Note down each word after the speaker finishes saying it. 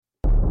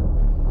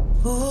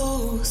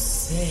Oh,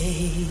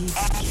 say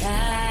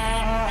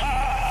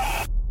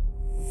can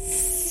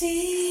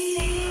see.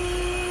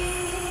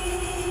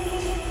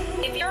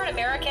 If you're an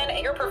American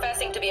and you're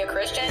professing to be a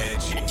Christian,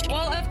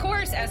 well, of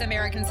course, as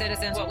American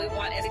citizens, what we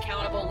want is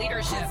accountable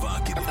leadership.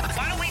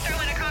 Why don't we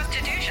throw in a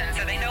constitution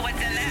so they know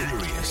what's in there?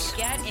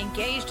 Get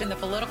engaged in the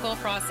political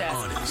process.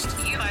 Honest.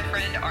 You, my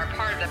friend, are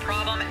part of the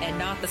problem and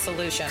not the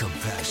solution.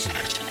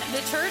 Compassionate.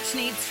 The church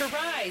needs to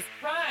rise.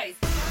 Rise.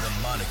 The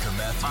Monica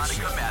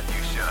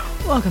Matthews Show.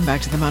 Welcome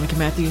back to the Monica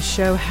Matthews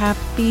Show.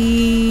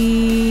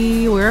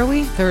 Happy, where are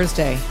we?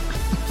 Thursday.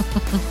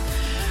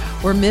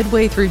 We're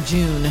midway through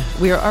June.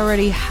 We are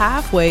already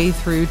halfway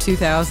through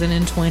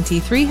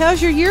 2023.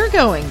 How's your year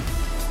going?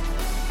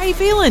 How you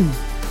feeling?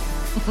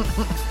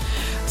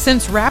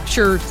 Since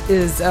Rapture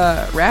is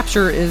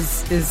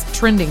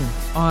trending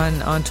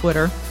on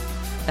Twitter,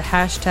 the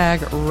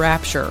hashtag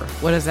Rapture.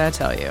 What does that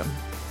tell you?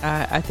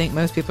 I think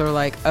most people are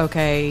like,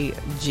 okay,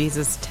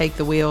 Jesus, take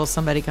the wheel.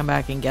 Somebody come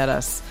back and get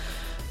us.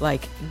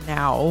 Like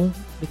now,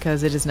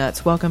 because it is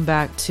nuts. Welcome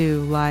back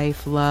to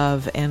Life,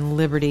 Love, and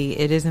Liberty.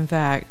 It is, in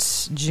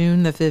fact,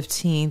 June the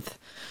 15th,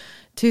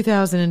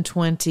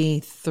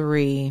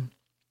 2023.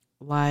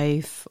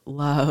 Life,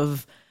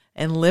 Love,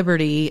 and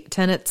Liberty.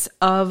 Tenets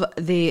of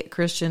the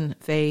Christian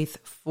faith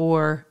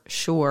for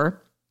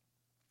sure.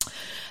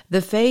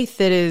 The faith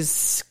that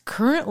is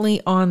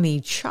currently on the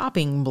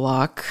chopping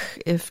block,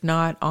 if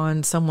not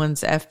on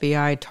someone's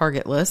FBI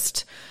target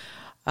list.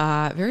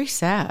 Very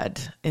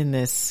sad in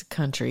this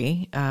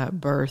country,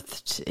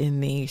 birthed in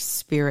the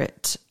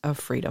spirit of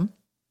freedom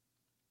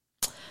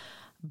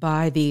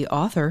by the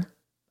author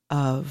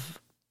of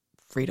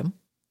freedom.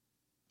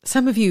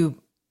 Some of you,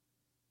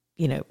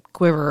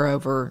 quiver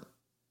over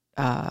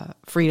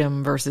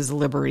freedom versus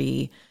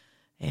liberty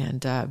and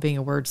being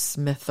a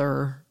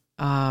wordsmither.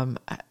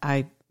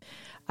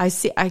 I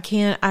see. I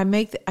can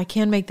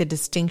make the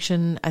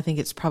distinction. I think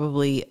it's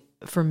probably,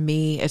 for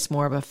me, it's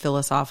more of a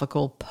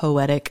philosophical,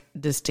 poetic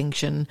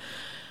distinction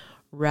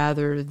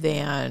rather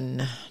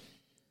than,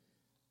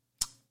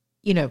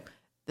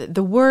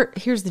 the word.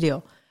 Here's the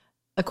deal.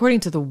 According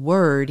to the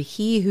word,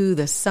 he who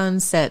the Son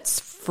sets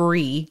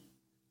free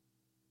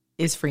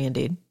is free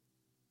indeed.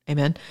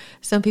 Amen.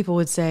 Some people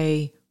would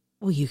say,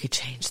 well, you could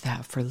change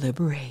that for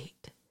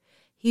liberate.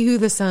 He who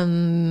the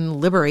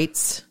Son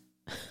liberates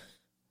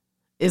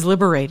is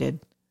liberated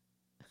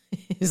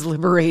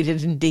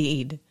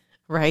indeed,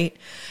 right?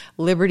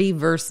 Liberty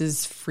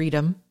versus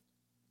freedom.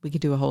 We could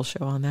do a whole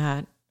show on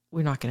that.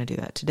 We're not going to do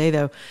that today,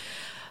 though.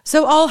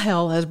 So all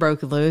hell has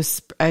broken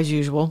loose, as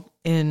usual,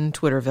 in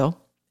Twitterville.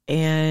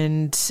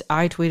 And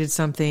I tweeted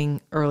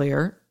something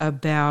earlier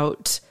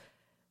about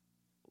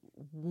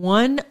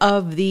one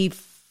of the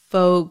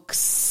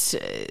folks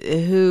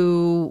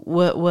who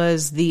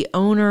was the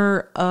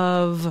owner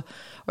of,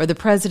 or the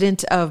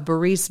president of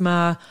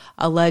Burisma,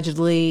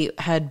 allegedly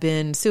had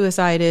been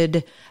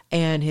suicided,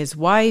 and his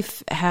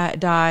wife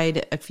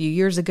died a few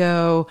years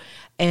ago.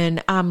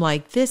 And I'm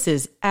like, this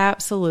is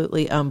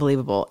absolutely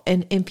unbelievable.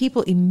 And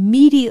people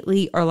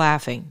immediately are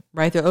laughing,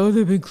 right? They're,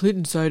 they've been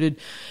Clinton-sided.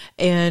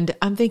 And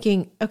I'm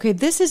thinking, okay,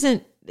 this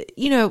isn't,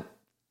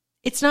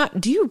 it's not,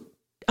 do you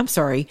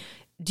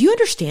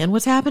understand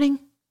what's happening?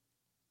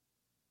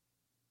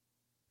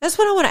 That's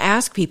what I want to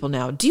ask people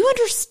now. Do you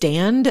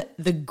understand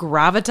the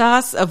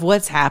gravitas of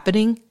what's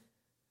happening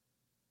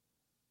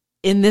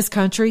in this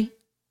country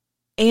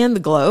and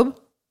the globe?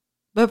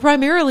 But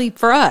primarily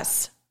for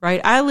us, right?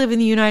 I live in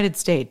the United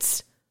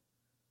States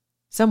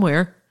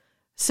somewhere.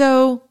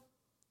 So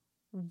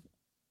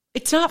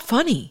it's not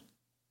funny.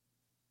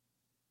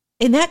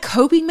 And that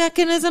coping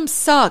mechanism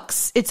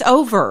sucks. It's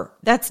over.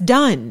 That's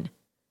done.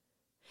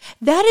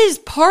 That is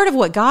part of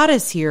what got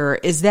us here,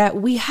 is that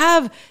we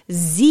have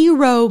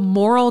zero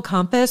moral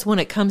compass when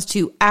it comes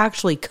to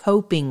actually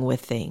coping with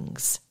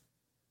things,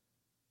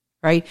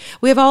 right?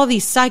 We have all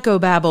these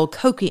psychobabble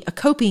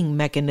coping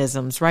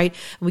mechanisms, right?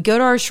 We go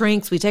to our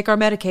shrinks, we take our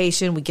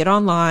medication, we get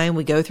online,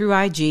 we go through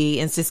IG,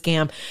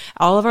 Instascam,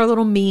 all of our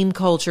little meme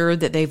culture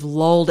that they've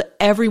lulled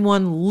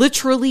everyone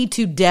literally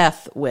to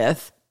death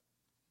with.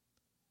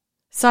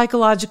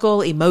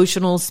 Psychological,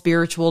 emotional,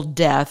 spiritual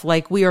death.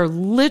 Like, we are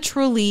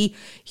literally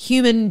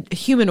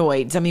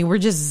humanoids. I mean, we're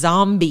just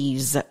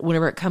zombies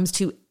whenever it comes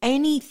to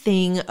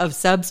anything of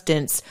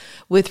substance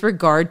with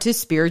regard to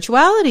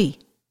spirituality.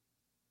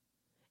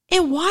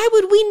 And why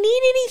would we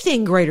need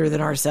anything greater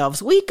than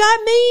ourselves? We've got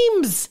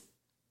memes.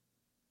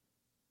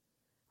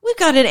 We've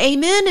got an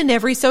amen in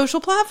every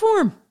social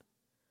platform.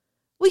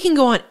 We can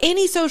go on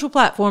any social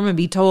platform and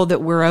be told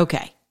that we're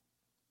okay.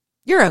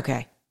 You're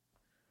okay.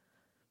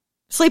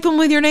 Sleeping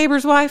with your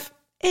neighbor's wife?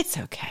 It's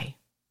okay.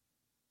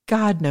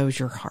 God knows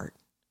your heart.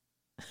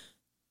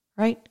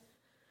 Right?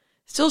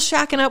 Still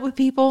shacking up with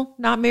people,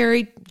 not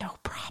married? No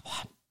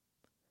problem.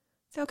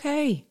 It's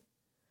okay.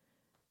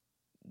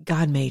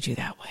 God made you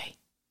that way.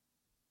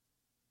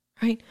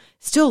 Right?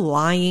 Still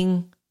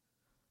lying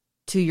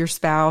to your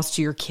spouse,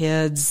 to your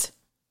kids,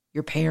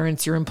 your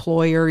parents, your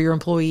employer, your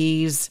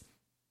employees.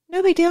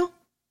 No big deal.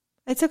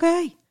 It's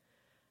okay.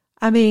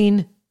 I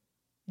mean,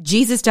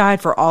 Jesus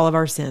died for all of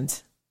our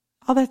sins.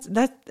 Oh,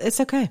 it's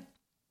okay.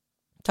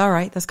 It's all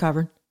right. That's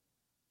covered,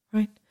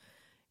 right?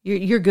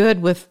 You're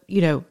good with,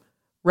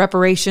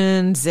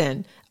 reparations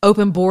and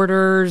open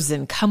borders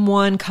and come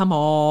one, come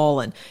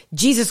all. And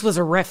Jesus was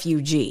a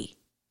refugee,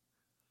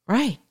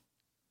 right?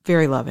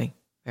 Very loving,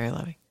 very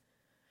loving.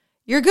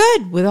 You're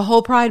good with a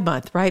whole Pride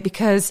Month, right?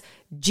 Because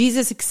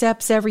Jesus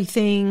accepts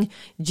everything.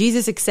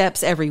 Jesus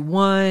accepts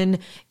everyone.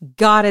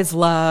 God is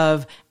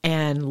love,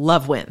 and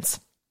love wins,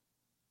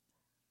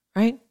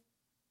 right?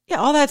 Yeah,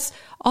 all that's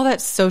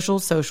social,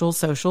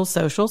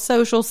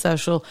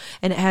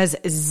 and it has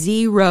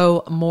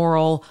zero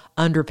moral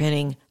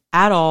underpinning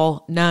at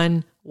all,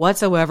 none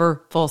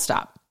whatsoever, full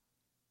stop.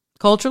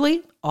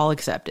 Culturally, all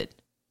accepted.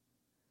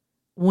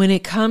 When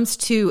it comes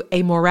to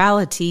a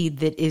morality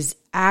that is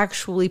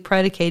actually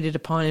predicated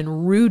upon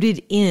and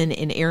rooted in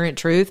inerrant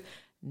truth,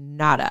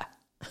 nada.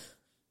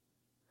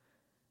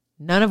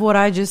 None of what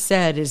I just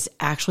said is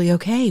actually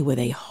okay with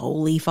a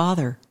holy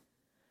father.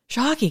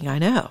 Shocking, I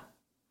know,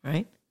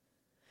 right?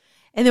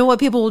 And then what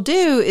people will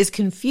do is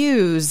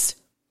confuse,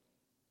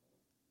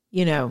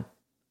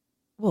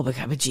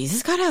 but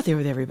Jesus got out there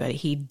with everybody.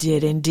 He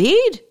did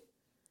indeed.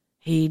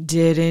 He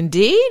did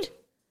indeed.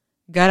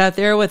 Got out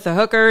there with the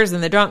hookers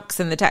and the drunks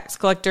and the tax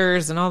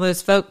collectors and all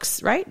those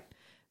folks, right?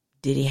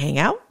 Did he hang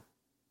out?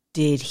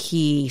 Did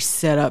he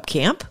set up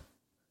camp?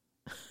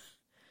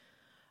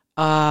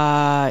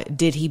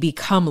 Did he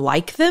become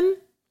like them?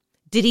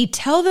 Did he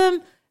tell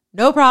them,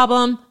 no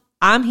problem,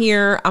 I'm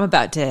here, I'm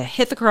about to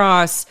hit the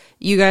cross,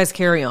 you guys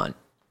carry on?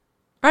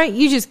 Right?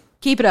 You just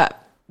keep it up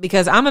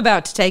because I'm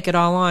about to take it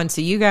all on, so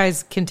you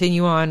guys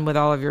continue on with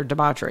all of your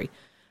debauchery.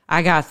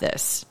 I got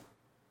this.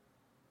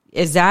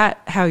 Is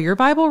that how your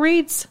Bible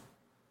reads?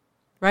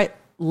 Right?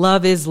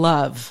 Love is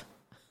love.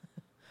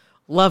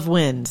 Love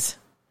wins.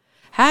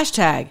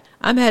 Hashtag,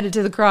 I'm headed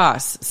to the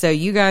cross, so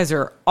you guys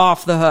are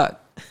off the hook.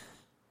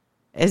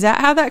 Is that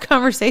how that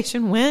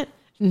conversation went?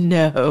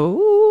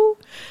 No,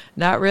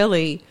 not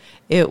really.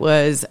 It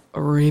was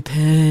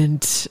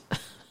repent.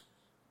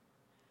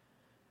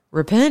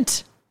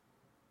 Repent,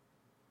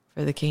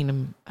 for the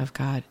kingdom of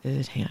God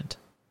is at hand.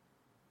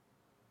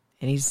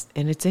 And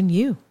it's in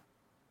you.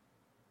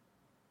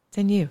 It's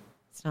in you.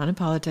 It's not in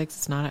politics.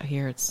 It's not out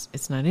here.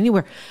 It's not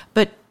anywhere.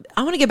 But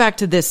I want to get back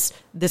to this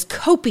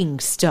coping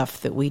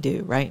stuff that we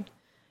do, right?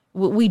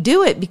 We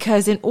do it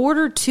because in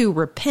order to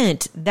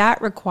repent,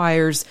 that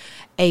requires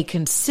a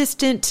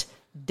consistent,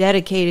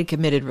 dedicated,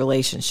 committed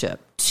relationship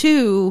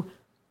to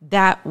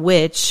that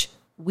which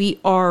we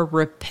are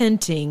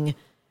repenting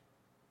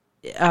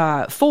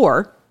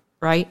for,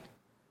 right?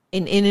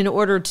 And in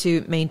order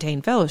to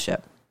maintain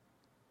fellowship.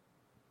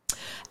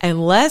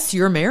 Unless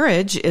your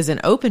marriage is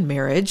an open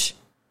marriage,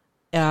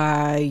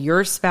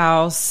 your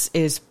spouse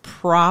is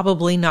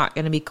probably not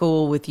going to be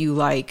cool with you,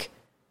 like,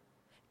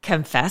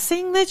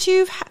 confessing that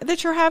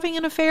you're having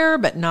an affair,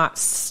 but not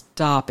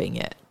stopping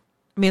it.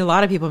 I mean, a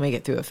lot of people make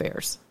it through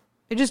affairs.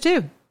 They just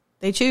do.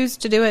 They choose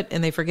to do it,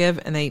 and they forgive,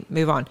 and they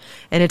move on.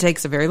 And it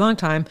takes a very long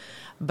time,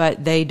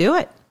 but they do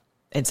it.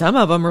 And some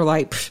of them are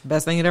like,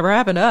 best thing that ever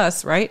happened to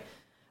us, right?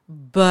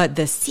 But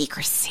the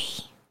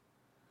secrecy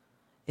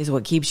is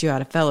what keeps you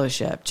out of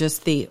fellowship.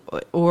 Just the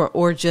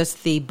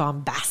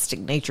bombastic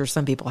nature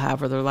some people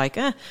have, where they're like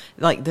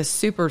the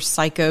super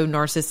psycho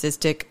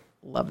narcissistic.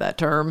 Love that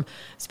term.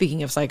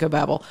 Speaking of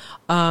psychobabble,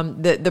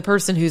 the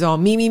person who's all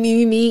me,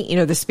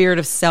 the spirit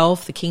of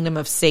self, the kingdom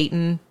of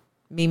Satan,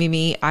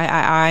 me,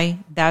 I,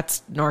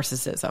 that's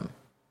narcissism,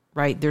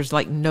 right? There's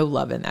like no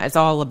love in that. It's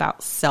all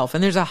about self.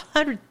 And there's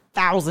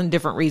 100,000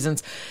 different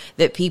reasons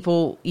that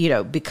people,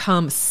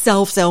 become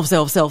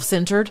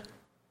self-centered.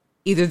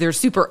 Either they're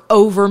super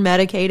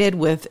over-medicated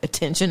with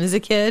attention as a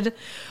kid,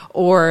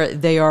 or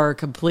they are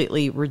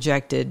completely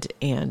rejected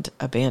and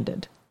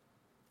abandoned.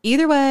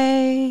 Either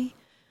way,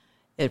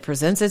 it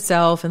presents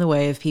itself in the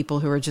way of people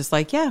who are just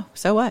like, yeah,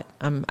 so what?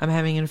 I'm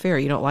having an affair.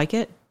 You don't like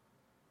it?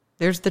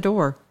 There's the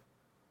door.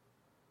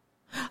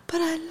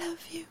 But I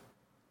love you.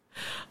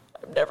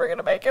 I'm never going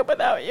to make it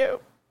without you.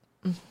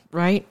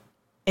 Right?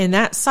 And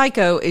that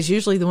psycho is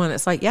usually the one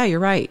that's like, yeah,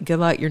 you're right. Good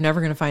luck. You're never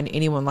going to find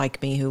anyone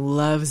like me who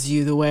loves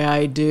you the way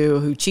I do,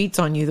 who cheats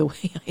on you the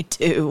way I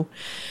do,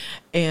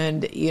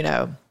 and,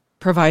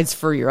 provides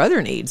for your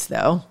other needs,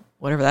 though.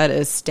 Whatever that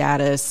is,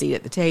 status, seat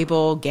at the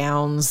table,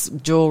 gowns,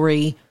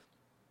 jewelry,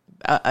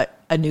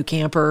 a new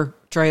camper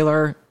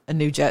trailer, a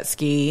new jet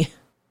ski,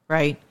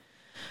 right?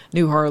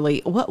 New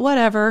Harley,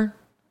 whatever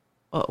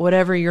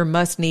your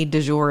must need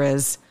du jour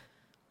is.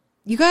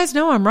 You guys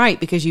know I'm right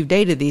because you've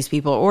dated these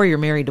people or you're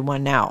married to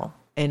one now.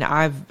 And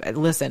I've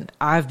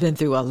been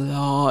through a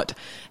lot,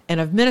 and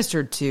I've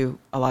ministered to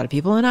a lot of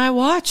people, and I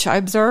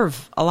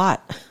observe a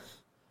lot.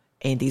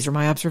 And these are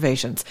my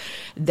observations,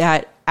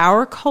 that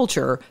our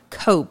culture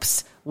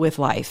copes with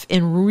life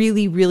in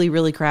really, really,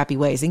 really crappy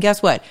ways. And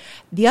guess what?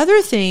 The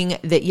other thing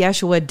that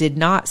Yeshua did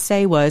not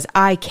say was,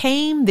 I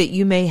came that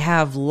you may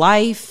have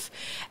life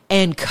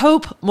and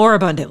cope more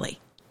abundantly.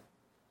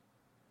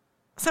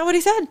 That's not what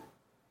he said.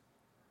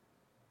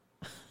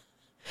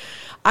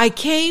 I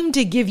came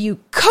to give you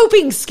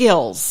coping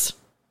skills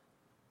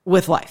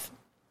with life,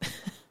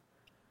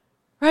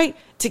 right?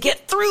 To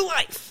get through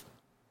life.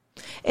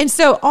 And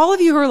so all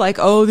of you who are like,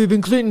 oh, they've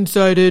been Clinton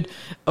cited,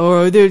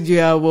 or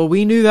yeah, well,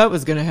 we knew that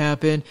was going to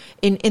happen.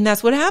 And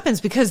that's what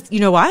happens because, you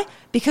know why?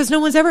 Because no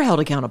one's ever held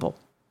accountable.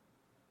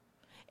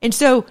 And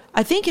so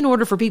I think in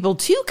order for people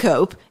to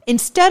cope,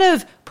 instead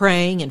of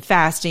praying and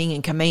fasting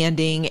and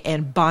commanding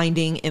and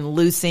binding and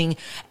loosing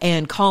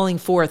and calling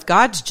forth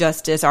God's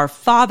justice, our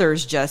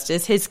Father's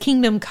justice, his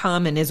kingdom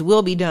come and his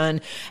will be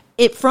done,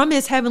 it from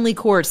his heavenly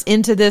courts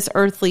into this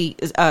earthly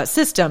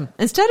system,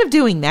 instead of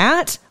doing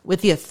that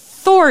with the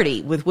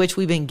authority with which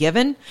we've been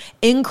given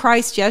in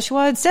Christ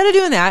Yeshua, instead of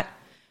doing that,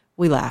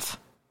 we laugh.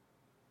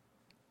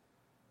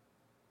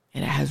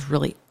 And it has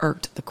really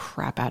irked the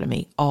crap out of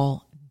me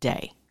all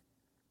day.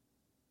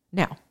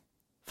 Now,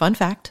 fun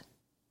fact,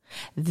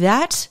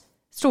 that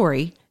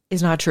story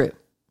is not true.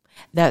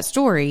 That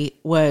story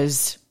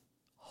was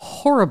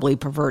horribly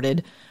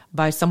perverted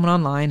by someone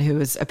online who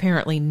is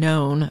apparently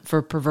known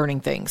for perverting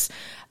things.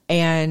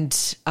 And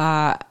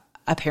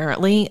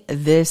apparently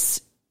this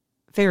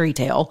fairy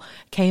tale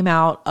came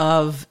out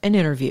of an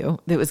interview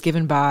that was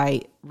given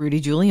by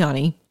Rudy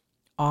Giuliani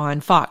on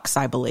Fox,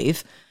 I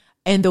believe.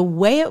 And the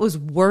way it was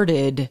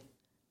worded,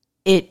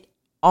 it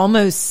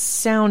almost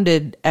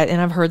sounded, and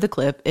I've heard the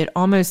clip, it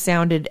almost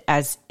sounded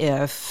as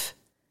if,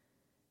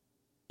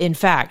 in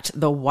fact,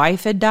 the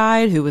wife had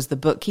died, who was the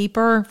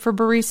bookkeeper for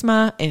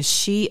Burisma, and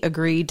she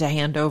agreed to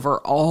hand over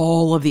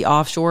all of the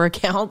offshore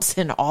accounts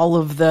and all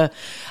of the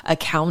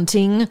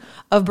accounting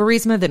of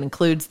Burisma that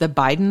includes the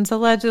Bidens,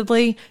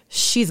 allegedly.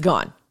 She's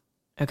gone.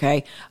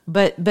 Okay.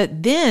 But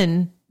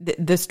then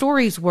the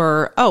stories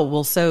were, oh,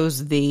 well,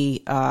 so's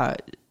the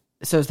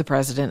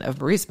president of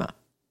Burisma.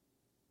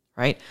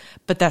 Right?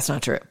 But that's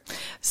not true.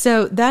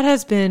 So that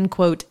has been,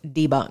 quote,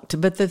 debunked.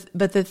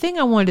 But the thing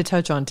I wanted to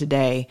touch on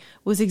today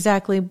was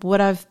exactly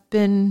what I've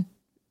been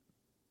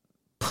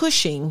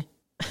pushing,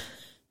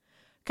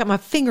 got my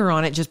finger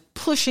on it, just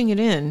pushing it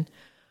in,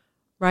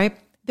 right?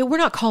 That we're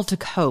not called to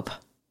cope.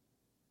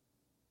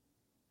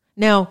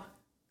 Now,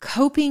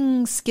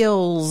 coping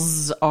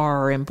skills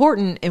are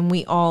important and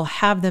we all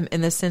have them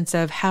in the sense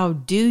of how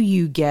do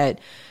you get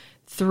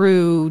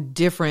through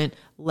different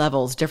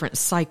levels, different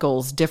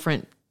cycles,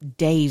 different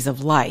days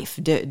of life,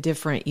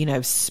 different,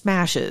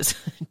 smashes,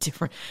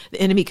 different. The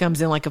enemy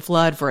comes in like a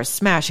flood for a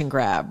smash and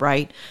grab,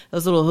 right?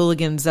 Those little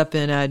hooligans up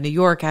in New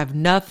York have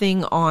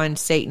nothing on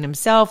Satan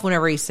himself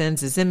whenever he sends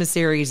his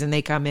emissaries and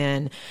they come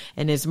in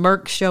and his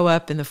mercs show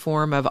up in the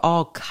form of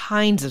all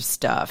kinds of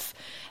stuff.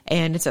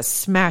 And it's a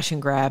smash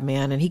and grab,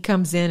 man. And he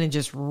comes in and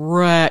just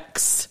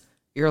wrecks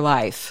your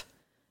life.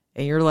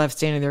 And you're left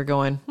standing there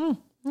going,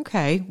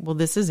 okay, well,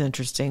 this is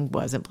interesting.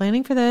 Wasn't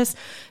planning for this.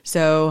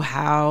 So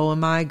how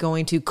am I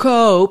going to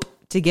cope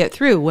to get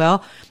through?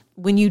 Well,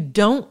 when you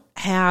don't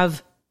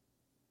have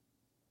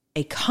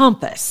a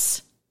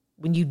compass,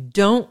 when you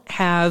don't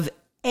have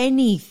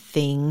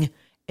anything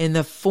in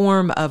the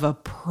form of a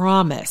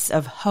promise,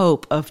 of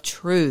hope, of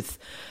truth,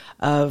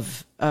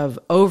 of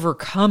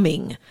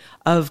overcoming,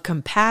 of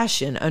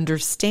compassion,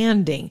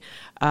 understanding,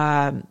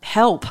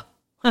 help,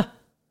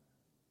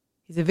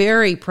 He's a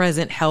very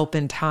present help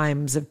in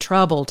times of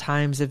trouble,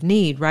 times of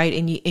need, right?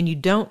 And you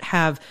don't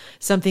have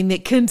something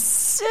that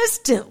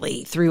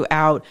consistently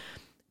throughout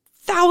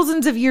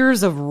thousands of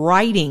years of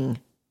writing,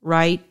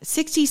 right?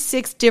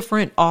 66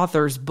 different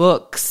authors,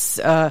 books,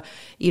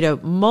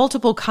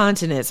 multiple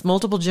continents,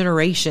 multiple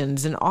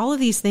generations, and all of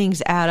these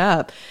things add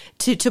up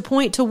to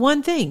point to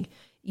one thing.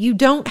 You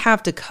don't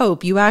have to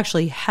cope. You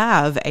actually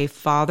have a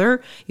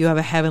Father. You have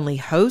a heavenly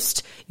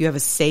host. You have a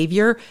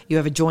Savior. You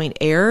have a joint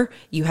heir.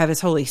 You have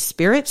His Holy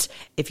Spirit.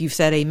 If you've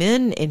said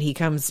amen and He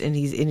comes and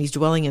He's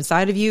dwelling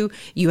inside of you,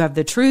 you have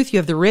the truth. You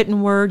have the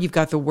written word. You've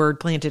got the word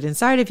planted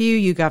inside of you.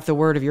 You got the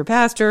word of your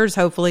pastors,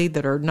 hopefully,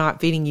 that are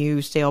not feeding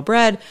you stale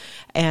bread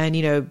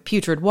and,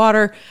 putrid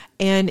water.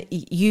 And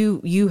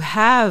you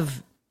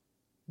have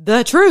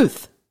the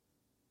truth.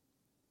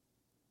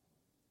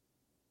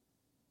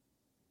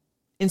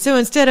 And so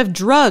instead of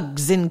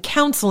drugs and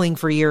counseling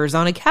for years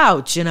on a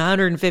couch and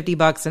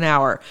 $150 an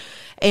hour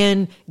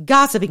and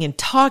gossiping and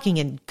talking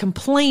and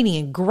complaining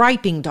and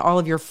griping to all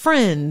of your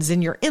friends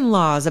and your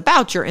in-laws,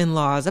 about your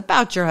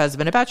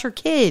husband, about your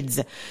kids,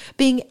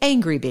 being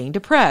angry, being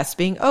depressed,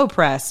 being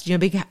oppressed,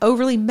 being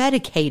overly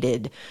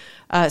medicated,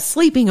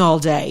 sleeping all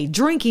day,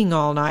 drinking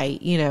all night,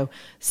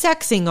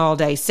 sexing all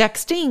day,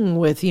 sexting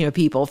with,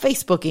 people,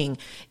 Facebooking,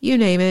 you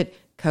name it.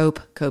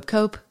 Cope.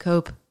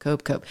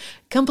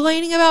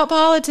 Complaining about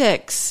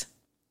politics.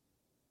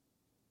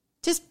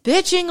 Just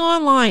bitching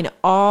online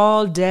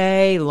all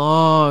day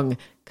long.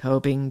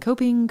 Coping.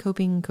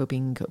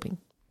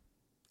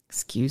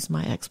 Excuse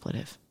my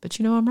expletive, but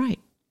I'm right.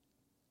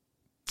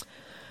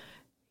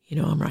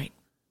 I'm right.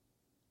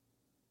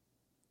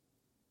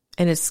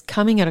 And it's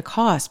coming at a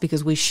cost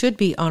because we should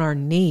be on our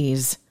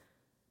knees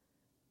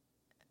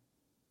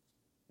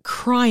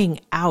crying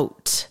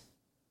out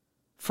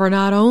for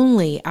not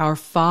only our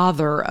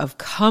Father of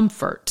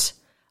comfort,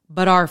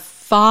 but our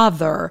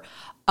Father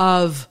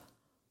of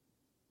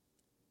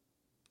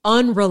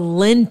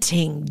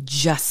unrelenting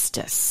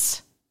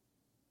justice.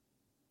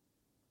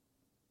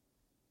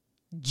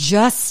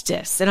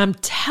 Justice. And I'm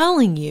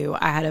telling you,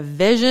 I had a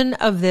vision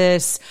of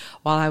this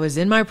while I was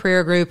in my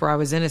prayer group or I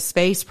was in a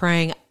space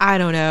praying. I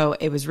don't know.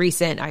 It was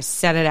recent. I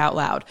said it out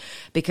loud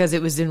because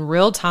it was in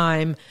real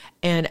time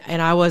and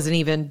I wasn't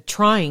even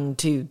trying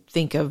to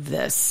think of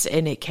this.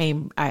 And it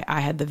came,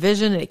 I had the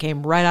vision and it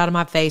came right out of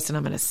my face, and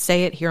I'm going to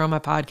say it here on my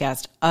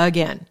podcast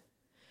again.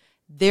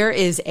 There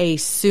is a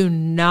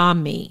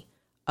tsunami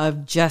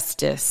of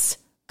justice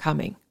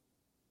coming.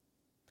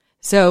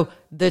 So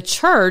the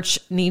church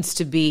needs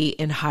to be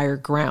in higher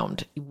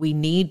ground. We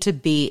need to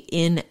be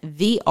in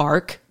the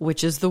ark,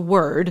 which is the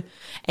word,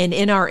 and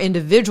in our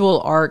individual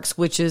arks,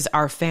 which is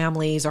our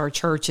families, our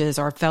churches,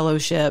 our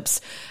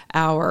fellowships,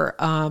 our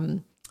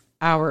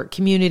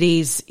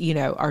communities,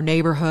 our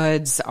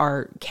neighborhoods,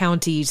 our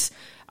counties,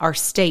 our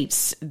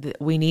states.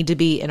 We need to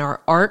be in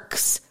our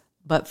arks,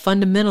 but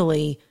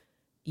fundamentally,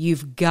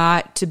 you've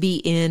got to be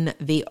in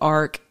the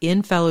ark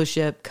in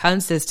fellowship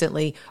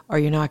consistently, or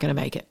you're not going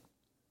to make it.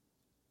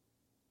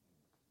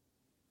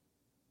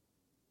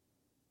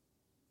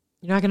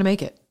 You're not going to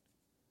make it.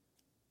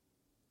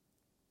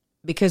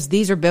 Because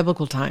these are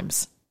biblical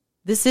times.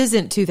 This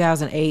isn't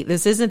 2008.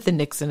 This isn't the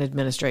Nixon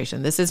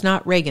administration. This is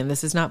not Reagan.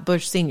 This is not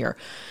Bush Sr.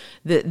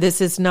 This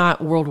is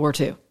not World War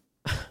II.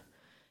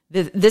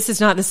 This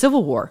is not the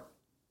Civil War.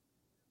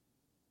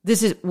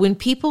 This is when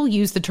people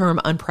use the term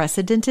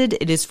unprecedented,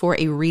 it is for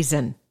a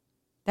reason.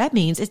 That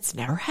means it's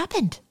never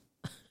happened.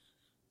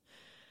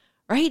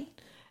 Right?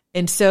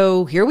 And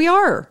so here we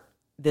are.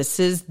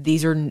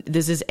 Thank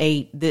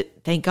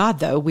God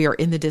though, we are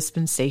in the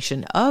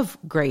dispensation of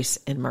grace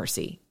and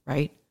mercy,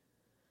 right?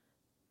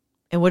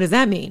 And what does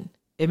that mean?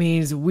 It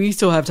means we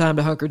still have time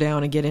to hunker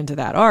down and get into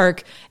that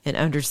ark and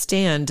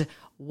understand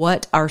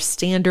what our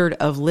standard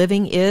of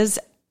living is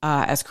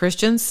as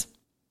Christians.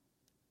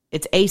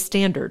 It's a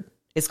standard.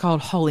 It's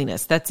called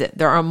holiness. That's it.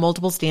 There are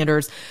multiple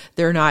standards.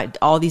 There are not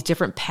all these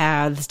different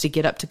paths to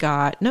get up to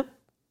God. Nope.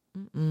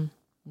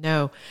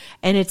 No.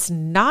 And it's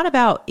not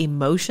about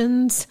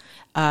emotions.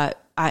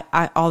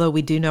 Although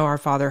we do know our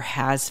Father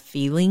has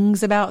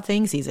feelings about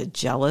things. He's a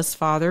jealous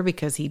Father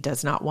because he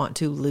does not want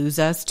to lose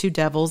us to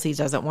devils. He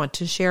doesn't want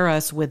to share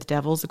us with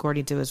devils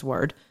according to his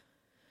word.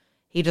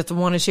 He doesn't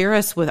want to share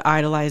us with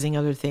idolizing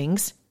other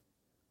things.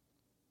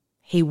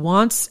 He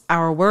wants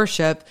our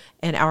worship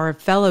and our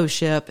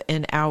fellowship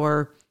and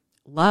our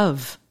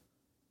love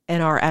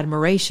and our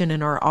admiration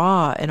and our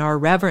awe and our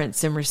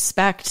reverence and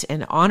respect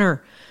and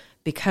honor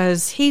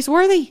because he's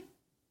worthy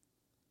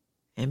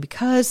and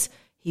because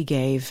he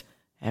gave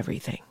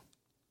everything.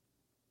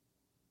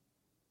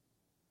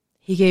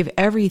 He gave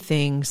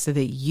everything so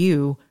that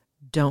you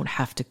don't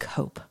have to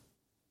cope.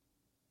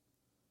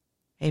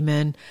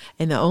 Amen.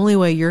 And the only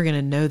way you're going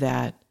to know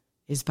that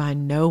is by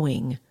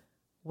knowing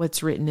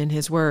what's written in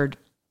his word.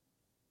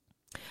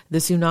 The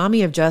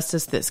tsunami of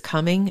justice that's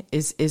coming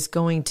is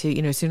going to,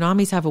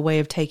 tsunamis have a way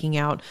of taking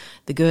out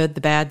the good,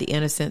 the bad, the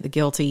innocent, the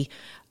guilty.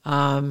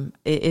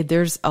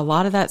 There's a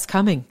lot of that's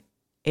coming.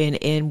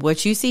 And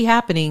what you see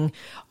happening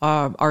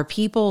are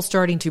people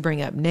starting to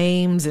bring up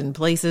names and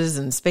places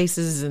and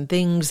spaces and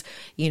things,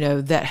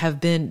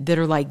 that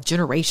are like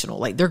generational,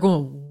 like they're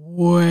going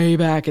way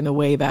back in the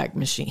way back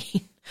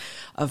machine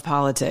of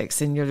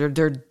politics. And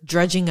they're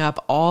dredging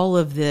up all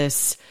of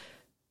this,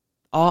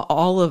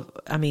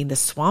 the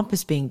swamp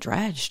is being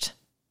dredged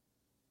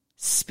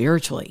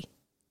spiritually,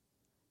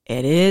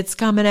 and it's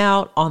coming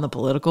out on the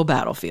political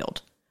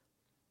battlefield.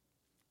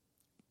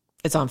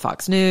 It's on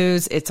Fox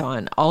News. It's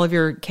on all of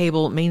your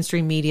cable,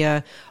 mainstream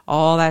media,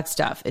 all that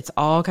stuff. It's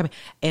all coming.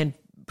 And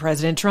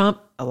President Trump,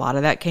 a lot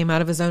of that came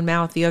out of his own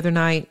mouth the other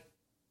night.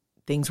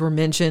 Things were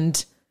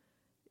mentioned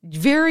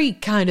very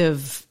kind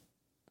of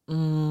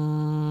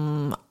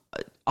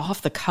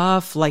off the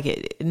cuff,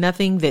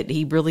 nothing that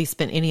he really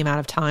spent any amount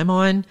of time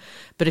on.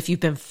 But if you've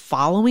been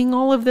following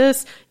all of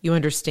this, you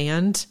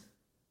understand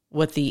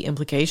what the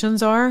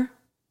implications are.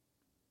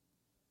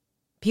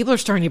 People are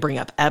starting to bring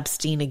up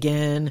Epstein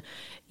again,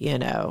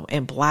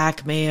 and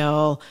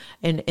blackmail.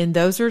 And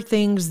those are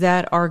things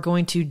that are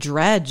going to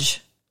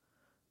dredge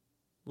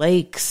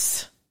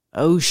lakes,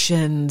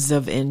 oceans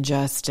of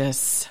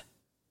injustice.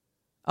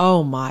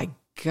 Oh my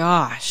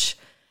gosh.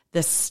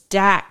 The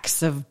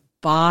stacks of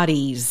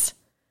bodies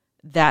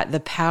that the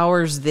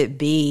powers that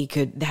be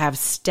could have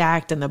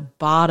stacked in the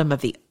bottom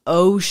of the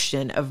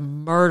ocean of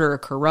murder,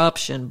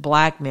 corruption,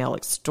 blackmail,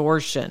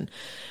 extortion,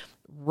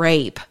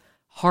 rape,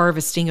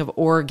 harvesting of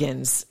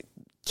organs,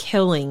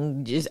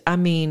 killing,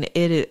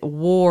 it is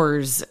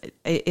wars,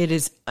 it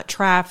is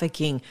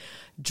trafficking,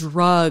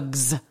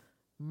 drugs,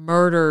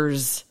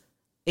 murders,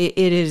 it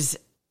is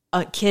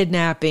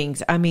kidnappings.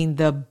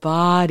 The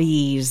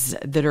bodies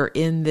that are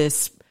in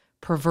this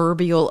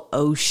proverbial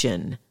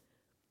ocean.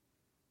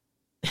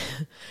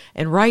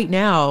 And right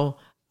now,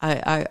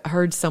 I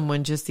heard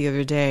someone just the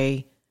other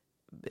day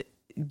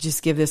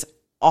just give this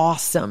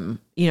awesome,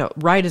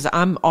 right as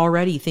I'm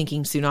already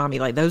thinking tsunami,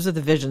 like those are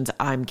the visions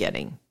I'm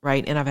getting,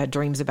 right? And I've had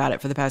dreams about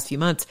it for the past few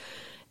months,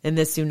 and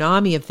this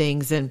tsunami of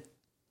things. And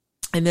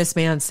this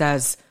man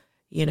says,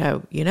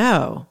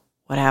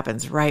 what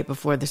happens right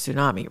before the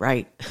tsunami,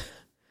 right?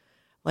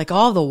 Like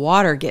all the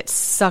water gets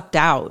sucked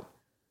out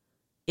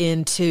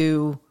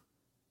into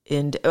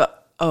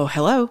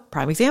hello,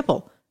 prime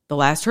example. The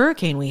last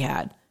hurricane we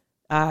had,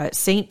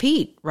 St.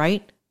 Pete,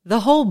 right? The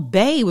whole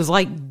bay was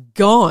like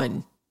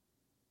gone.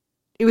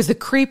 It was the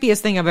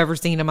creepiest thing I've ever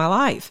seen in my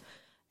life.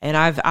 And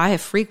I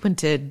have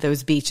frequented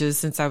those beaches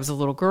since I was a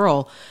little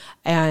girl.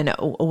 And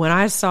when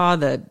I saw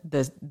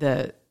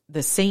the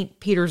St.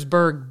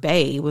 Petersburg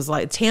Bay was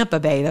like Tampa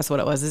Bay, that's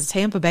what it was.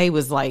 Tampa Bay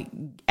was like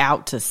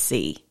out to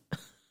sea.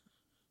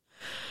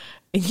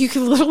 And you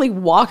could literally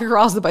walk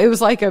across the bay. It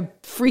was like a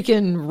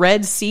freaking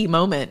Red Sea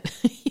moment.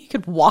 You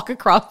could walk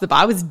across the bay.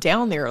 I was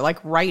down there like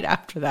right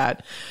after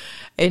that.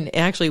 And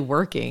actually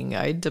working,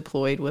 I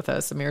deployed with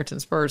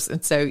Samaritan's Purse.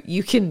 And so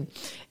you could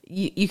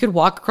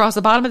walk across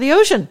the bottom of the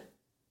ocean,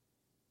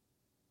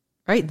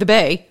 right? The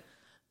bay.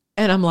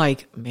 And I'm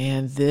like,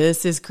 man,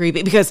 this is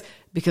creepy because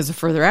the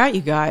further out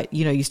you got,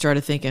 you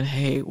started thinking,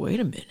 hey,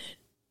 wait a minute.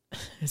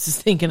 Is this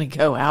thing going to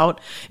go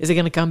out? Is it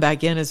going to come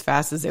back in as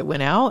fast as it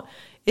went out?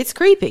 It's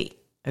creepy.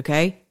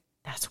 Okay.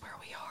 That's where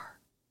we are.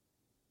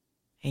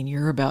 And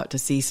you're about to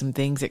see some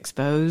things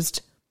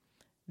exposed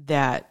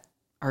that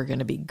are going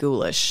to be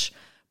ghoulish,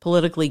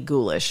 politically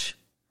ghoulish,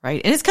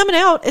 right? And it's coming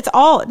out. It's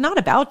all not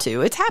about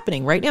to. It's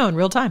happening right now in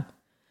real time.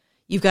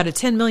 You've got a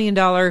 $10 million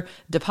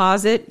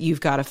deposit.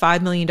 You've got a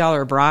 $5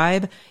 million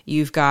bribe.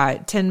 You've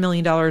got $10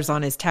 million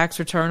on his tax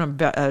return on on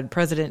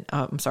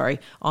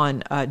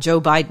Joe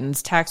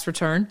Biden's tax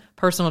return,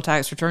 personal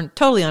tax return,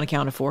 totally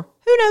unaccounted for.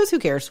 Who knows? Who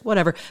cares?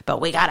 Whatever.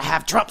 But we got to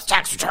have Trump's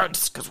tax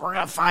returns because we're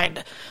going to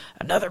find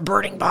another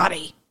burning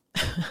body.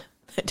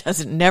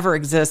 That never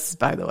exists,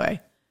 by the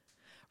way.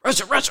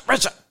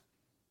 Russia.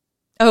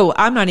 Oh,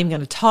 I'm not even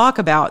going to talk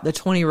about the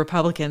 20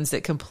 Republicans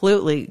that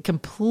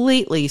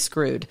completely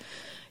screwed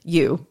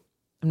you.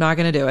 I'm not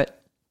going to do it.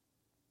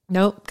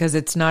 Nope, because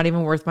it's not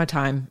even worth my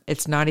time.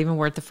 It's not even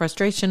worth the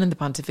frustration and the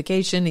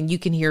pontification. And you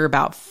can hear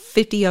about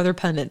 50 other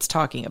pundits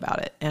talking about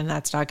it. And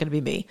that's not going to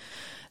be me.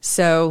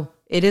 So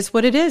it is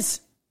what it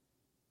is.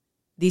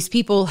 These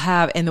people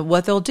have, and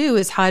what they'll do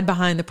is hide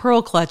behind the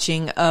pearl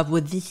clutching of,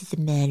 well, this is a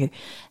matter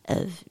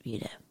of,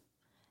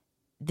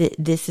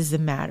 this is a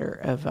matter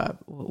of,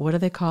 what do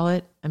they call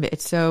it? I mean,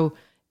 it's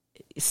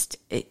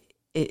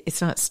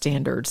not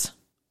standards.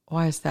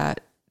 Why is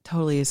that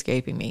totally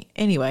escaping me?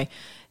 Anyway,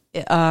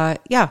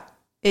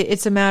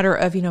 it's a matter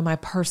of, my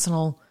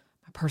personal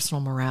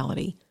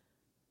morality,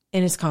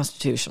 and it's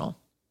constitutional.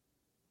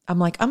 I'm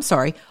like, I'm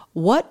sorry,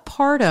 what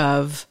part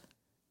of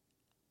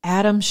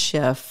Adam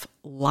Schiff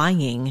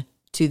lying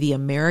to the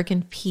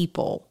American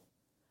people,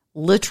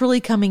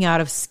 literally coming out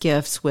of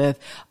skiffs with,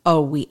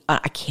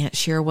 I can't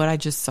share what I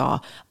just saw,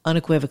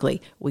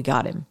 unequivocally, we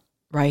got him,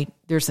 right?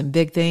 There's some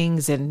big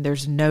things, and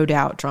there's no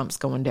doubt Trump's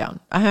going down.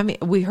 I mean,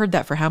 we heard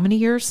that for how many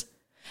years?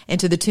 And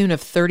to the tune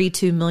of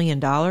 $32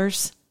 million.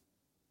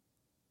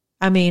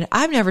 I mean,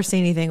 I've never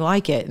seen anything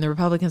like it. And the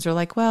Republicans are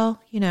like,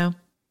 well,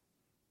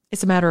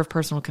 it's a matter of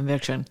personal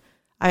conviction.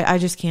 I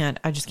just can't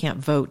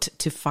vote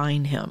to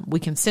fine him. We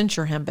can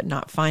censure him, but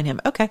not fine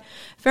him. Okay,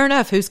 fair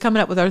enough. Who's coming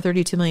up with our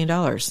 $32 million?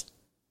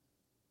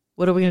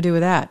 What are we going to do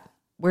with that?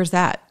 Where's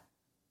that?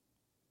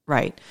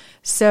 Right.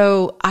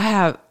 So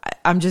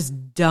I'm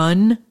just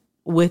done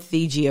with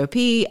the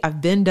GOP.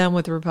 I've been done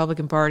with the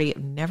Republican Party.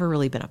 I've never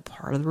really been a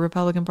part of the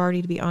Republican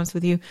Party, to be honest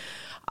with you.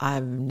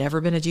 I've never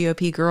been a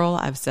GOP girl.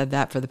 I've said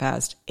that for the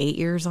past 8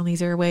 years on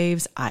these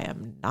airwaves. I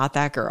am not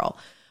that girl.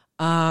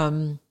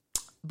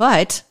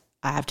 But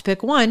I have to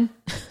pick one.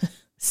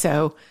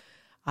 So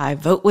I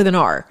vote with an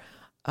R.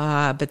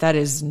 But that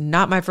is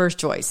not my first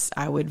choice.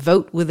 I would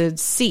vote with a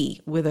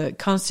C, with a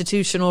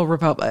constitutional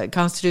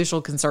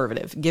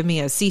conservative. Give me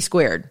a C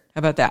squared. How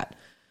about that?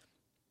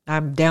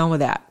 I'm down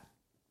with that.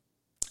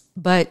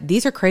 But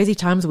these are crazy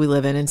times we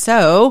live in. And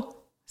so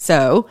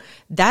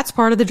that's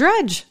part of the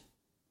dredge.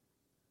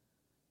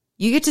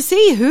 You get to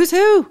see who's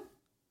who.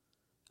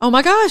 Oh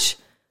my gosh.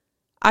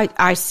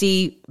 I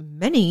see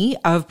many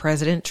of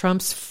President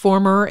Trump's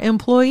former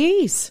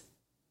employees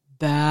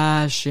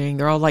bashing.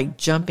 They're all like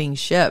jumping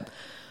ship,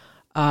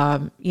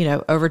 over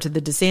to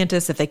the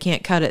DeSantis. If they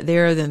can't cut it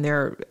there, then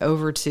they're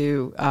over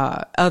to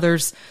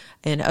others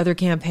and other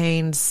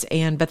campaigns.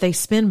 But they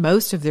spend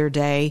most of their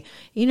day,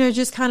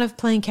 just kind of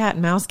playing cat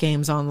and mouse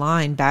games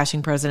online,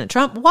 bashing President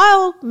Trump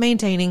while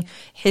maintaining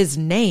his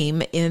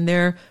name in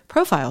their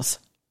profiles.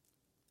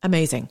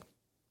 Amazing.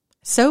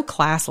 So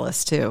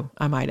classless too,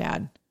 I might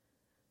add.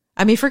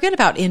 I mean, forget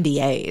about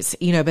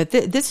NDAs, but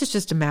this is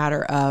just a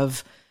matter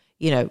of,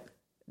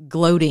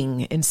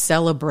 gloating and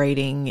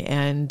celebrating.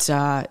 And,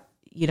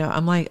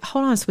 I'm like,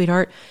 hold on,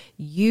 sweetheart,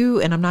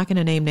 and I'm not going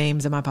to name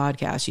names in my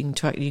podcast. You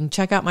can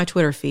check out my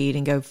Twitter feed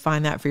and go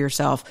find that for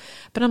yourself.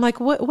 But I'm like,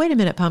 wait a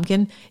minute,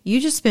 pumpkin,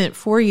 you just spent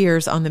 4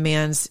 years on the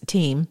man's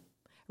team,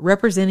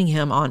 representing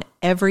him on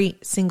every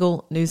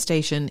single news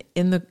station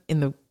in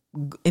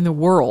the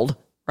world,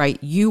 right?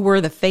 You were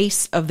the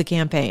face of the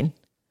campaign,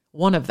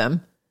 one of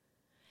them.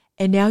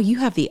 And now you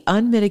have the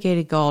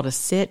unmitigated gall to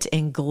sit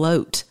and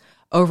gloat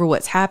over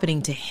what's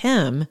happening to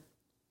him,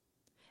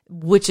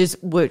 which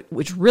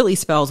really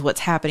spells what's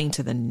happening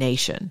to the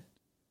nation.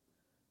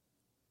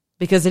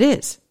 Because it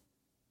is.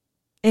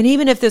 And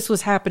even if this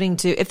was happening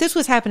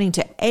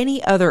to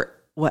any other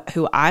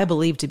who I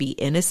believe to be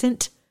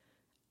innocent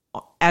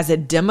as a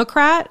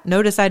Democrat,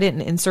 notice I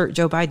didn't insert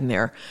Joe Biden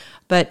there,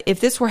 but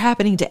if this were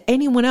happening to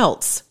anyone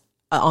else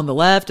on the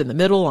left, in the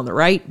middle, on the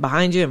right,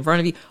 behind you, in front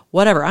of you,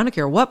 whatever, I don't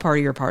care what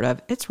party you're part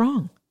of, it's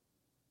wrong.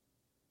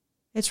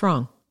 It's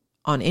wrong.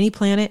 On any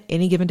planet,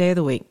 any given day of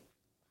the week,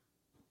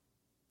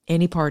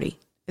 any party,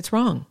 it's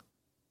wrong.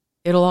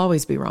 It'll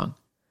always be wrong.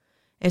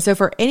 And so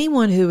for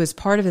anyone who is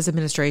part of his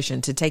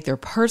administration to take their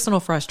personal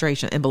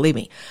frustration, and believe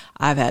me,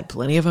 I've had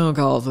plenty of phone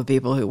calls with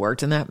people who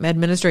worked in that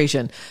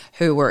administration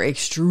who were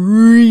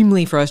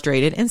extremely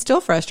frustrated and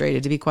still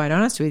frustrated, to be quite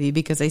honest with you,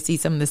 because they see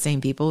some of the same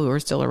people who are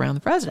still around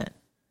the president.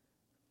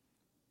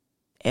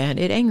 And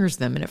it angers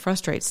them and it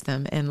frustrates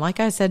them. And like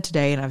I said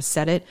today, and I've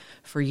said it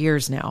for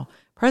years now,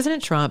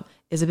 President Trump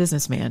is a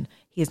businessman.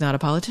 He is not a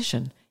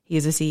politician. He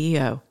is a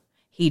CEO.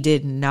 He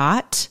did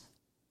not,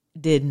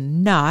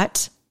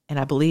 and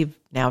I believe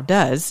now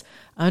does,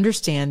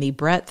 understand the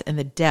breadth and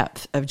the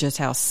depth of just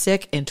how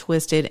sick and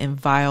twisted and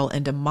vile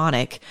and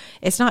demonic.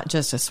 It's not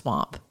just a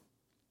swamp.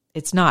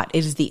 It's not.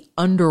 It is the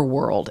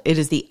underworld. It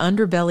is the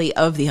underbelly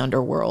of the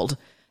underworld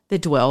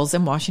that dwells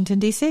in Washington,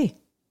 D.C.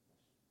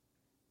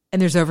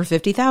 And there's over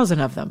 50,000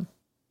 of them.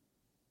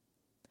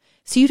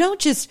 So you don't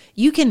just,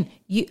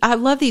 I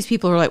love these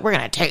people who are like, we're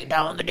going to take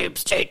down the deep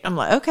state. I'm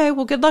like, okay,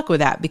 well, good luck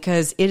with that,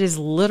 because it is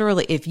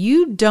literally, if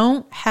you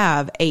don't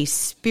have a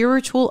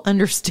spiritual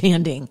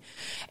understanding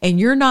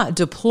and you're not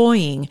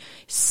deploying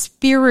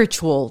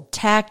spiritual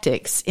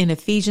tactics in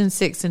Ephesians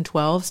 6 and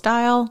 12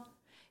 style,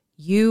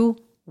 you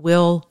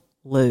will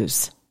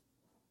lose.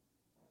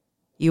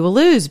 You will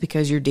lose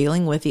because you're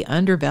dealing with the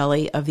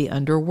underbelly of the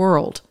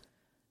underworld.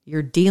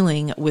 You're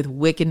dealing with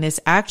wickedness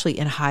actually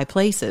in high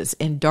places,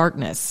 in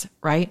darkness,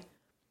 right?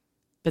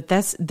 But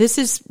this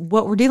is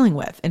what we're dealing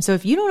with. And so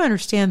if you don't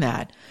understand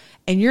that,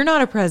 and you're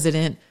not a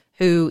president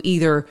who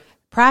either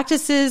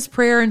practices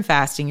prayer and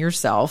fasting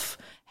yourself,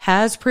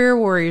 has prayer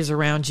warriors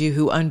around you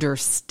who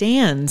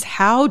understands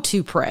how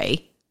to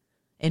pray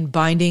and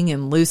binding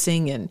and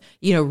loosing and,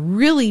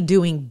 really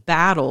doing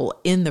battle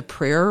in the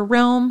prayer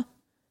realm,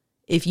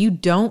 if you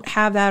don't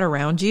have that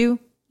around you,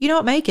 you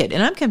don't make it.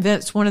 And I'm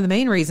convinced one of the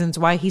main reasons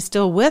why he's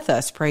still with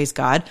us, praise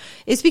God,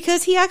 is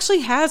because he actually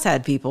has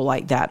had people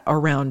like that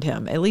around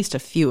him, at least a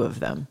few of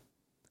them.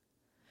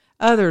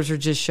 Others are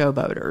just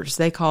showboaters.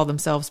 They call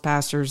themselves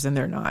pastors and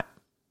they're not.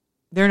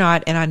 They're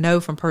not, and I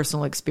know from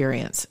personal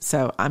experience.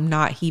 So I'm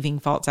not heaving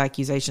false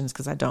accusations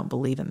because I don't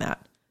believe in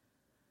that.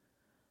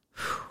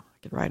 I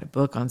could write a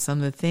book on some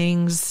of the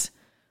things.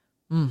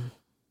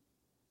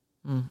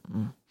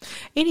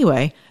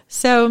 Anyway,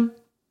 so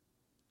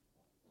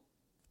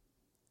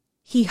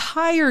he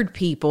hired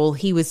people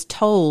he was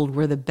told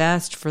were the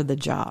best for the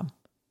job.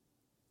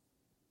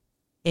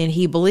 And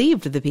he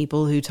believed the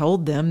people who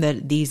told them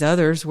that these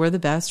others were the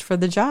best for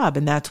the job.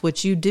 And that's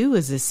what you do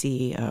as a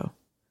CEO.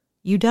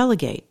 You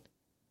delegate.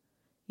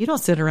 You don't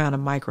sit around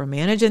and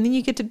micromanage, and then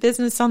you get to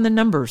business on the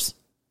numbers,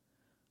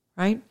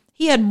 right?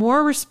 He had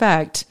more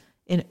respect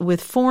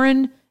with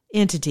foreign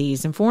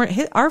entities, and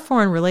our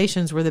foreign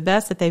relations were the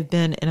best that they've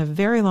been in a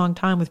very long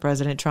time with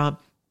President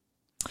Trump.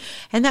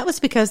 And that was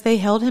because they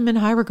held him in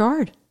high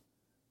regard.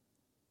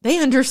 They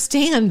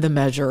understand the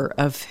measure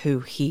of who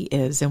he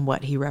is and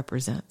what he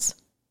represents.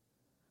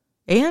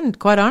 And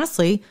quite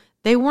honestly,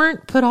 they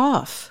weren't put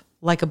off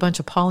like a bunch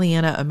of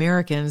Pollyanna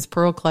Americans,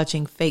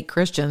 pearl-clutching fake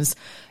Christians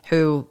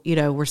who,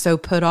 were so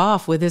put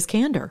off with his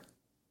candor.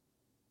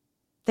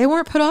 They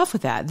weren't put off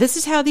with that. This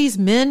is how these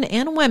men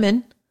and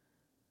women,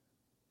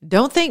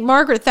 don't think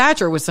Margaret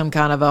Thatcher was some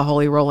kind of a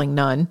holy rolling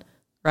nun,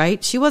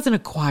 right? She wasn't a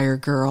choir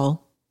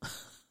girl.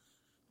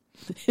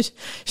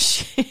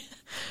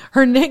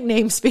 Her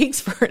nickname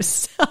speaks for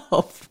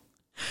itself,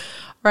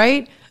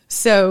 right?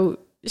 So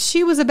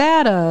she was a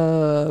bad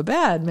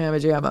mamma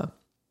jamma.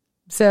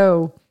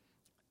 So,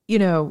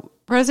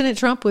 President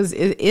Trump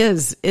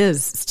is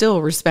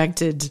still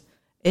respected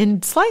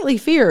and slightly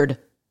feared,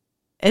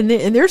 and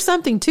there's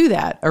something to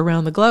that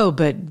around the globe.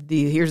 But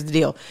here's the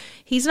deal: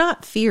 he's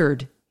not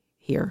feared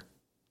here.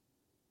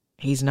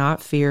 He's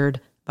not feared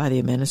by the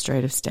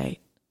administrative state.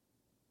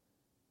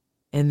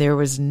 And there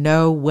was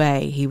no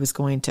way he was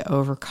going to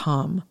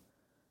overcome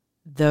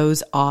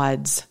those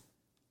odds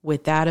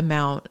with that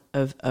amount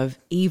of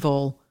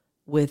evil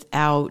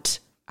without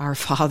our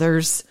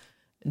Father's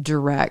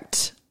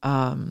direct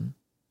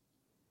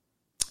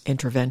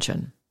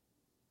intervention.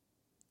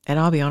 And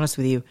I'll be honest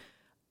with you,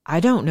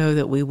 I don't know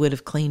that we would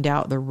have cleaned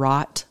out the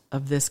rot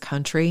of this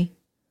country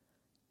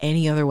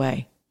any other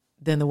way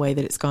than the way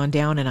that it's gone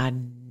down. And I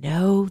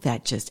know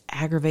that just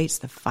aggravates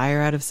the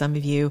fire out of some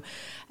of you.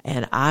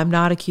 And I'm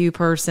not a Q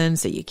person,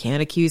 so you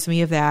can't accuse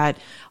me of that.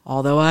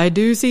 Although I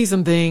do see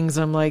some things,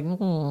 I'm like,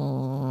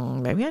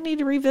 maybe I need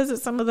to revisit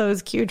some of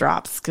those Q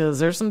drops, because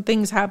there's some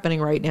things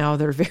happening right now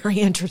that are very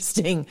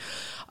interesting.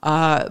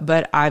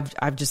 But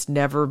I've just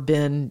never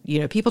been,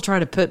 people try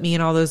to put me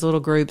in all those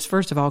little groups.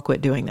 First of all,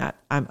 quit doing that.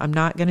 I'm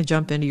not going to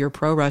jump into your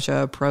pro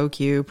Russia, pro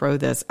Q, pro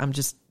this.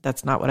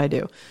 That's not what I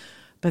do.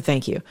 But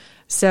thank you.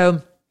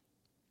 So,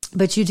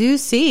 but you do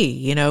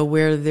see,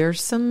 where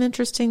there's some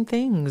interesting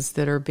things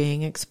that are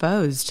being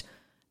exposed,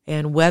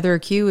 and whether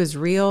Q is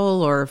real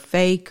or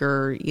fake,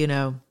 or,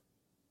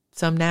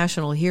 some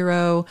national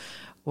hero,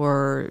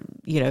 or,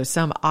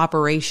 some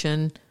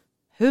operation,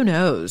 who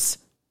knows?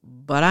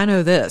 But I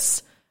know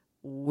this,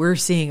 we're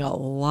seeing a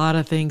lot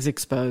of things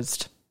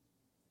exposed.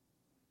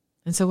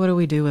 And so what do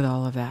we do with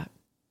all of that?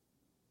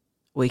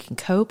 We can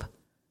cope.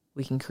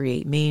 We can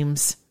create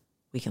memes.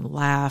 We can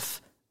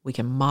laugh. We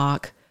can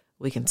mock.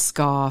 We can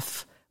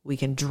scoff, we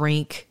can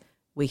drink,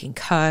 we can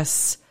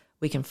cuss,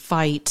 we can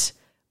fight,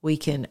 we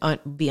can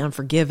be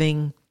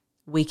unforgiving,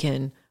 we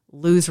can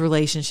lose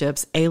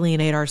relationships,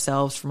 alienate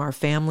ourselves from our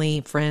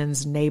family,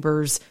 friends,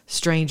 neighbors,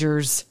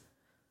 strangers,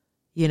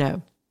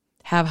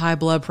 have high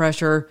blood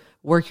pressure,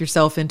 work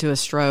yourself into a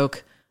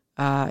stroke,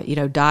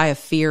 die of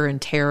fear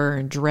and terror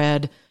and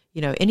dread,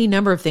 any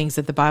number of things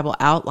that the Bible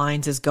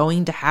outlines is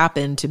going to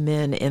happen to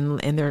men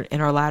in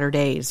our latter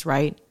days,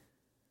 right?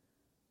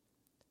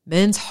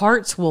 Men's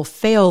hearts will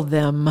fail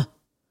them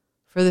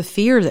for the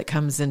fear that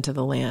comes into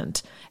the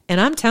land.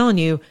 And I'm telling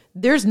you,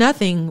 there's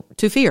nothing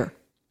to fear.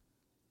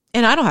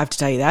 And I don't have to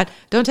tell you that.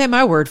 Don't take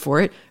my word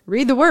for it.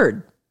 Read the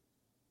word.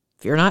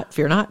 Fear not,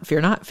 fear not, fear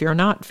not, fear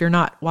not, fear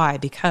not. Why?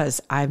 Because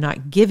I have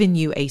not given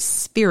you a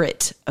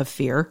spirit of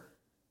fear,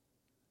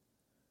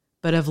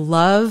 but of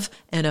love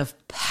and of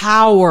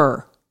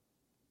power.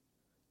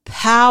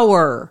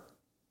 Power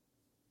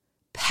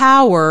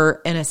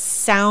and a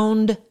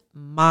sound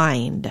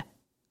mind.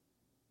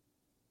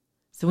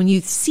 So when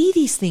you see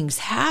these things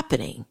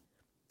happening,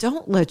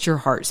 don't let your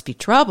hearts be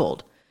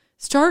troubled.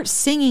 Start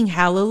singing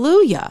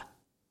hallelujah.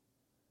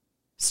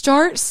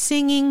 Start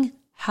singing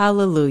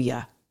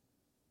hallelujah.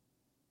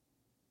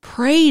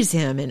 Praise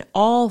him in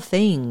all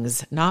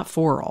things, not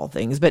for all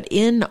things, but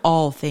in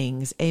all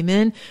things.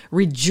 Amen.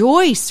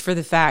 Rejoice for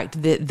the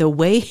fact that the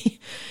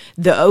way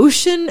the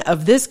ocean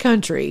of this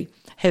country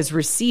has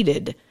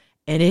receded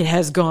and it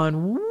has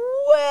gone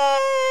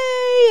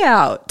way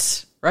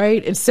out.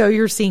 Right? And so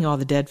you're seeing all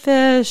the dead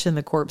fish and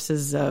the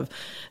corpses of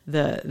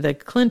the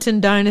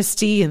Clinton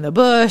dynasty and the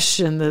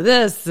Bush and the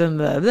this and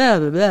the blah,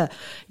 blah, blah.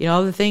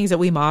 All the things that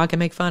we mock and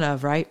make fun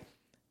of, right?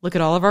 Look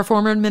at all of our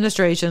former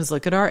administrations.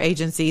 Look at our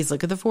agencies.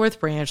 Look at the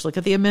fourth branch. Look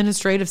at the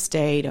administrative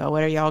state. Oh,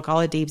 whatever y'all call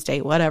it, deep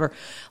state, whatever.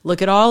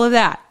 Look at all of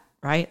that,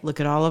 right? Look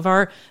at all of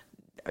our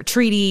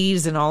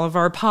treaties and all of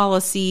our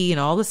policy and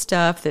all the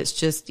stuff that's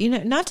just,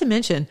 not to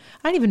mention,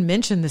 I didn't even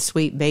mention the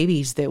sweet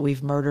babies that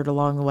we've murdered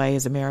along the way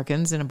as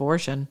Americans in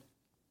abortion.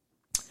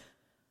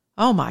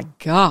 Oh my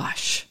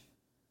gosh.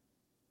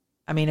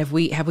 I mean, have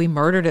we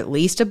murdered at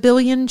least 1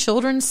 billion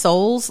children's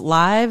souls,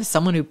 lives,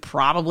 someone who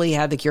probably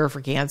had the cure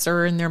for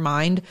cancer in their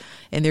mind,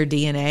 in their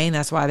DNA, and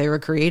that's why they were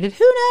created?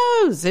 Who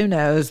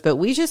knows? But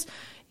we just,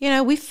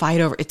 we fight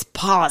over, it's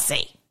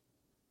policy.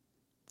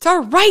 It's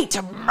our right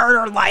to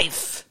murder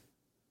life.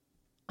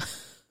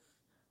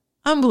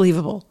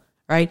 Unbelievable,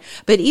 right?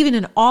 But even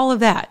in all of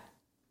that,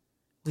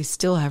 we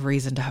still have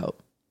reason to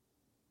hope.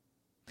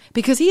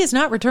 Because he has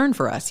not returned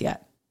for us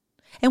yet.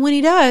 And when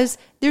he does,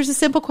 there's a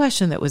simple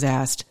question that was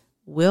asked.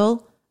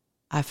 Will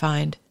I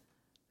find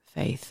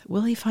faith?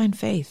 Will he find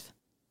faith?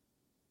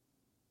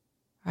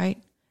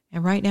 Right?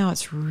 And right now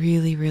it's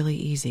really, really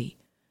easy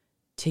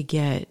to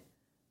get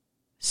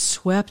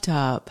swept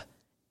up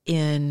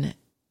in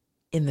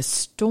the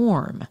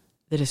storm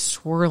that is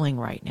swirling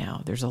right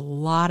now. There's a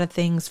lot of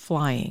things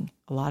flying,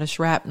 a lot of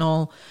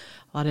shrapnel,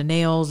 a lot of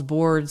nails,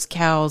 boards,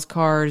 cows,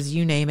 cars,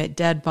 you name it,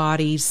 dead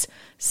bodies,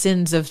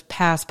 sins of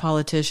past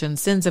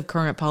politicians, sins of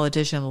current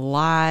politicians,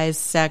 lies,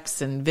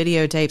 sex, and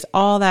videotapes,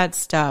 all that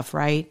stuff,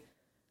 right?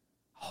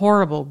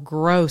 Horrible,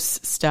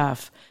 gross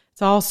stuff.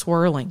 It's all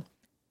swirling.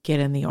 Get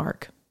in the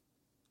ark.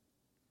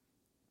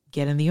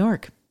 Get in the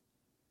ark.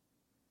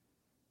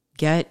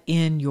 Get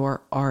in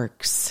your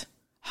arks.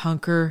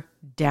 Hunker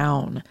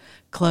down.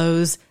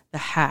 Close the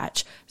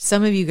hatch.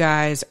 Some of you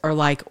guys are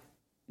like,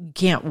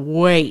 can't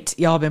wait.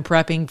 Y'all have been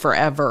prepping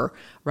forever,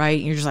 right?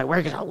 And you're just like,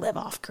 we're going to live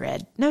off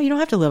grid. No, you don't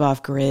have to live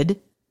off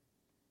grid.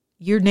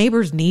 Your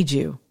neighbors need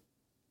you.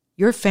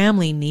 Your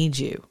family needs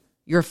you.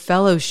 Your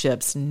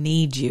fellowships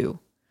need you.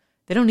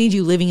 They don't need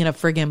you living in a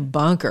friggin'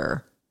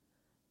 bunker,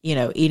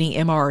 eating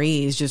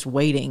MREs, just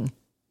waiting.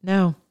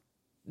 No,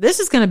 this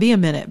is going to be a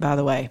minute, by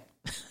the way.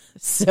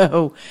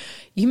 So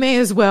you may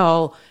as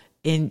well,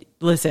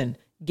 listen,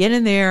 get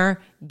in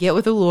there, get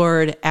with the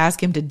Lord,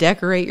 ask him to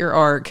decorate your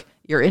ark.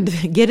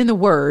 Get in the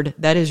word.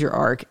 That is your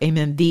ark.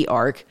 Amen. The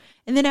ark.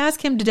 And then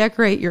ask him to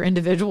decorate your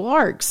individual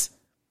arks.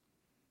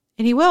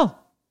 And he will.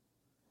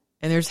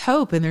 and there's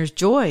hope and there's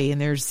joy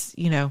and there's,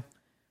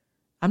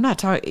 I'm not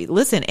talking,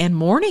 listen, and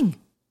mourning.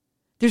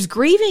 There's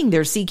grieving.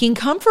 There's seeking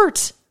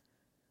comfort.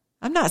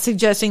 I'm not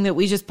suggesting that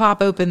we just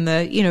pop open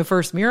the,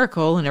 first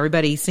miracle and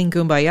everybody sing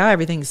kumbaya.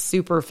 Everything's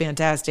super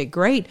fantastic,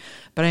 great.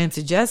 But I am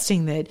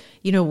suggesting that,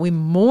 we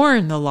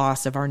mourn the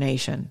loss of our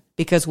nation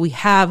because we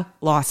have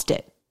lost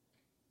it.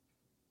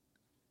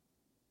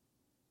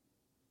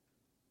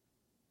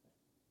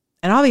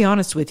 And I'll be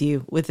honest with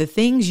you, with the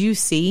things you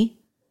see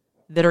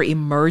that are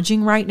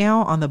emerging right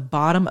now on the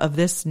bottom of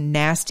this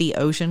nasty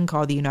ocean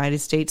called the United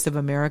States of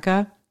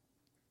America,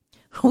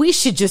 we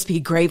should just be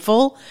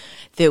grateful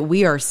that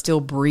we are still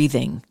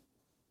breathing,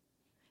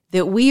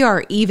 that we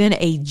are even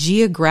a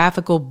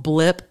geographical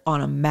blip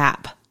on a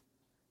map,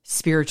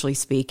 spiritually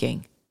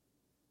speaking.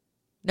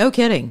 No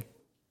kidding.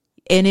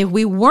 And if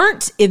we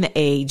weren't in the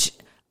age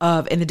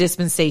of, in the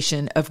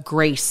dispensation of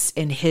grace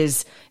in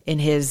his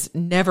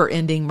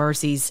never-ending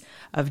mercies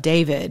of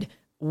David,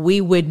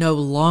 we would no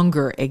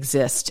longer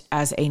exist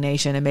as a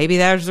nation. And maybe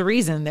that's the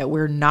reason that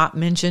we're not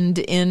mentioned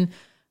in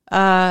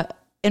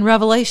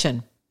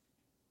Revelation.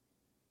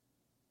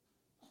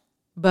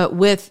 But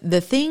with the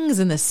things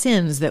and the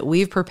sins that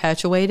we've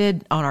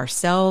perpetuated on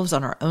ourselves,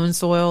 on our own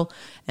soil,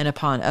 and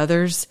upon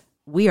others,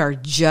 we are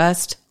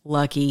just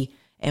lucky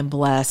and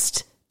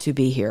blessed to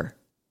be here.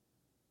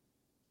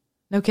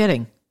 No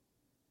kidding.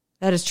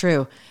 That is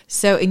true.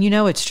 So, and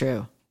it's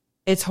true.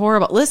 It's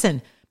horrible.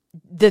 Listen,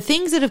 the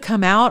things that have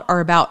come out are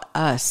about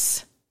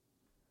us.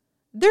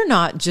 They're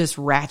not just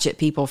ratchet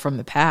people from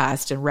the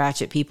past and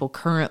ratchet people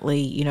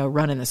currently,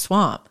 running the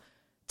swamp.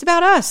 It's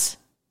about us.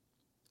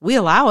 We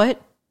allow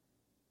it.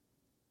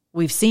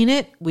 We've seen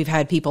it. We've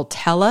had people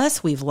tell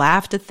us. We've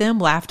laughed at them,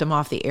 laughed them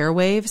off the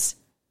airwaves.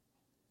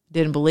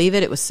 Didn't believe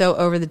it. It was so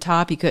over the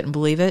top, you couldn't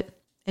believe it.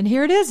 And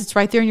here it is. It's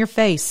right there in your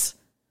face.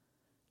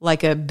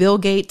 Like a Bill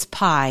Gates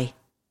pie,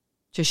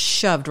 just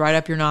shoved right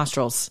up your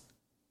nostrils.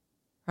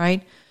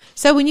 Right?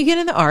 So when you get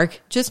in the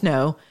ark, just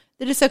know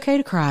that it's okay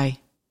to cry.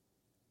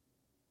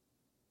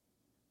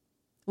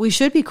 We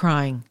should be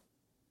crying.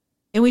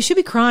 And we should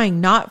be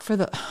crying not for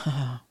the,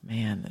 oh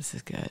man, this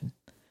is good.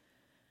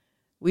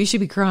 We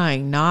should be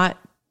crying not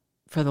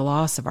for the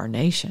loss of our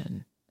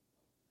nation,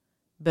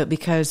 but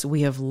because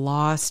we have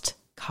lost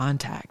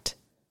contact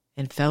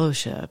and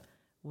fellowship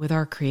with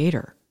our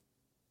Creator,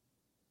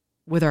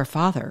 with our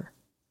Father,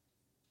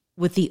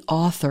 with the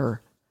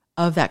author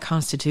of that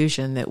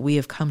Constitution that we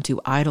have come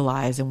to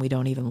idolize and we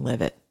don't even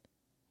live it.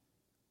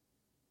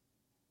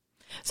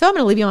 So I'm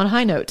going to leave you on a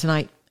high note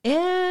tonight.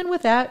 And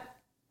with that,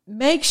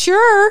 make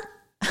sure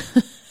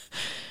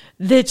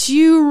that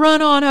you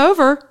run on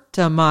over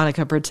to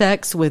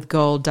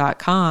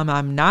MonicaProtectsWithGold.com.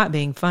 I'm not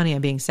being funny.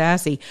 I'm being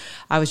sassy.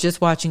 I was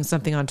just watching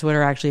something on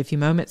Twitter actually a few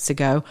moments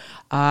ago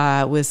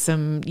with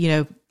some,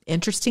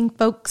 interesting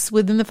folks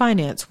within the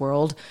finance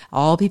world.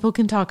 All people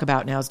can talk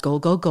about now is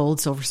gold, gold, gold,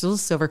 silver, silver,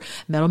 silver,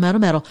 metal, metal,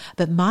 metal.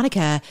 But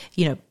Monica,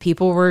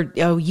 people were,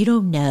 you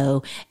don't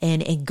know,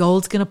 and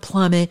gold's going to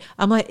plummet.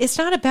 I'm like, it's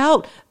not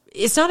about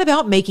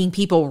making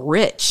people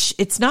rich.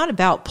 It's not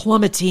about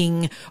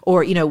plummeting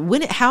or,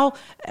 how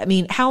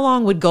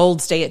long would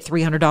gold stay at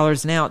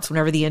 $300 an ounce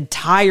whenever the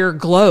entire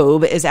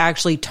globe is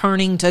actually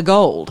turning to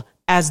gold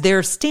as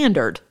their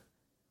standard?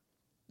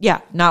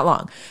 Yeah, not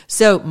long.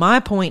 So my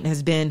point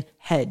has been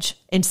hedge.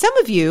 And some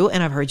of you,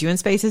 and I've heard you in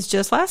spaces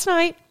just last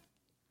night,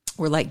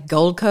 were like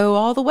Goldco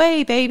all the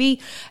way,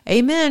 baby.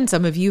 Amen.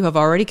 Some of you have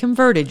already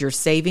converted your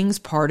savings,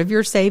 part of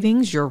your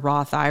savings, your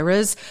Roth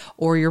IRAs,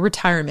 or your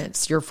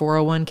retirements, your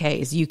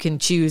 401ks. You can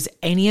choose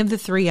any of the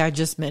three I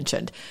just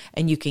mentioned,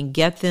 and you can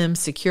get them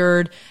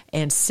secured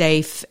and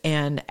safe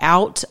and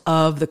out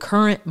of the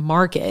current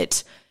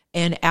market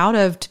and out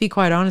of, to be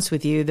quite honest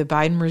with you, the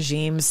Biden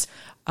regime's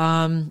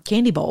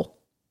candy bowl.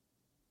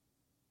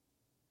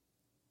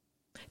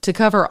 To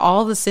cover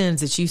all the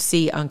sins that you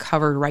see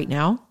uncovered right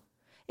now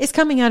is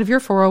coming out of your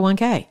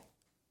 401k.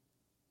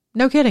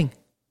 No kidding.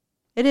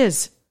 It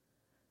is.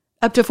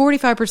 Up to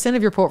 45%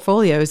 of your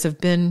portfolios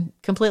have been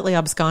completely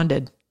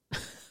absconded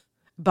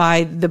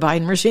by the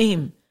Biden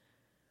regime.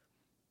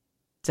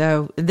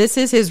 So this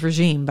is his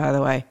regime, by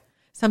the way.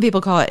 Some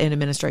people call it an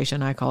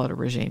administration. I call it a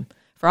regime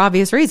for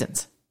obvious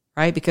reasons,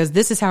 right? Because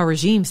this is how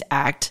regimes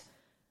act.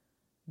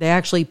 They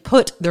actually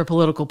put their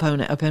political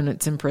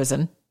opponents in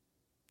prison.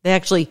 They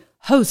actually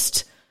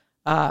host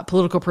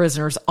political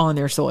prisoners on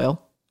their soil,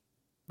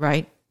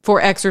 right?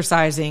 For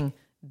exercising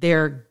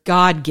their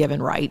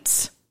God-given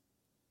rights,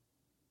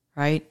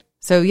 right?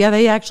 So yeah,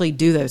 they actually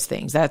do those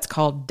things. That's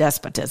called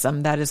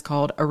despotism. That is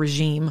called a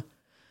regime.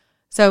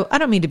 So I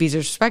don't mean to be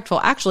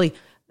disrespectful. Actually,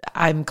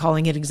 I'm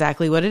calling it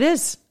exactly what it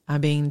is.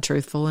 I'm being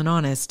truthful and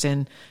honest,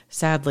 and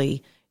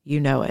sadly, you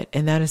know it.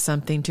 And that is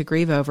something to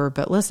grieve over.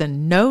 But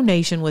listen, no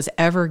nation was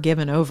ever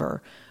given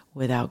over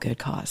without good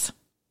cause.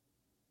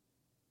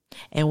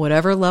 And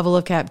whatever level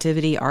of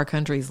captivity our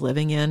country is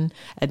living in,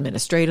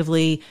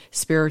 administratively,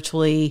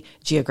 spiritually,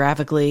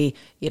 geographically,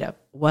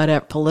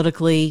 whatever,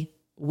 politically,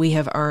 we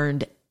have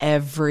earned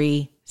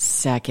every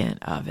second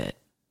of it.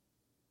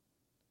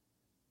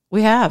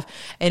 We have.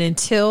 And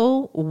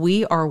until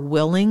we are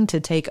willing to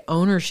take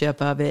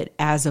ownership of it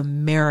as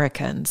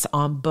Americans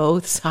on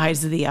both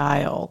sides of the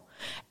aisle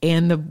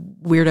and the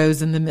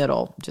weirdos in the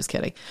middle, just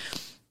kidding,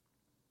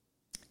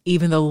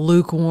 even the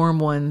lukewarm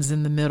ones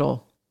in the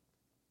middle,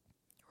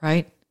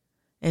 right?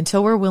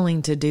 Until we're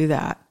willing to do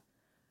that,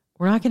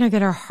 we're not going to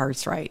get our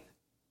hearts right.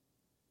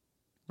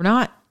 We're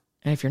not.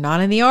 And if you're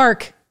not in the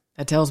ark,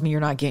 that tells me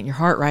you're not getting your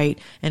heart right.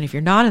 And if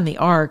you're not in the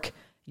ark,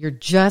 you're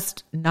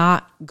just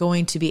not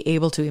going to be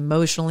able to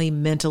emotionally,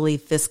 mentally,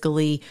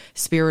 fiscally,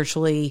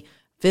 spiritually,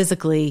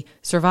 physically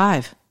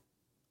survive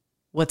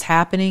what's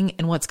happening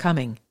and what's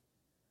coming.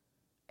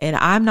 And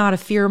I'm not a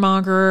fear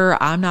monger.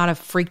 I'm not a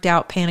freaked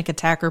out panic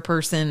attacker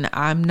person.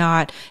 I'm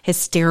not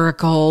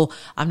hysterical.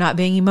 I'm not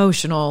being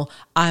emotional.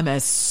 I'm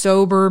as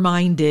sober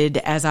minded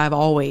as I've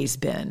always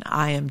been.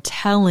 I am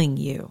telling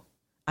you,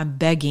 I'm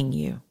begging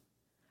you,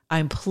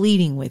 I'm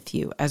pleading with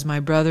you as my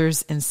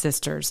brothers and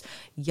sisters,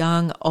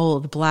 young,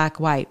 old, black,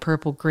 white,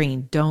 purple,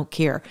 green, don't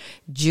care,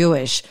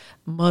 Jewish,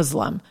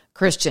 Muslim,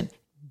 Christian,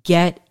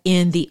 get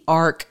in the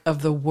ark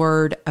of the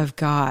word of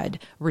God.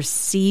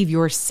 Receive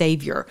your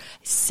Savior.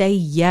 Say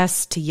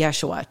yes to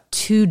Yeshua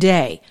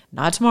today,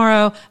 not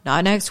tomorrow,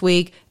 not next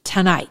week,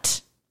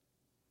 tonight.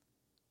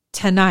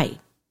 Tonight,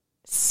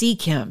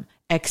 seek him.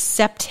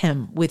 Accept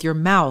him with your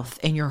mouth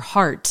and your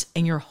heart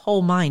and your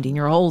whole mind and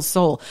your whole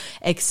soul.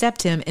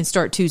 Accept him and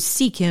start to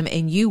seek him,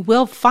 and you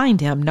will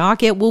find him.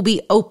 Knock, it will be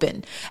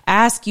open.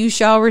 Ask, you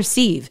shall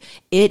receive.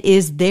 It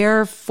is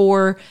there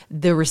for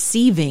the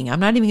receiving. I'm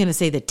not even going to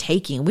say the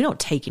taking. We don't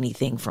take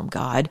anything from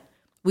God.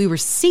 We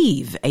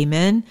receive.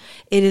 Amen.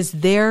 It is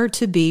there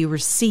to be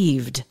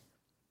received.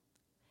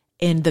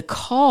 And the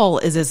call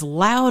is as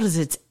loud as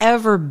it's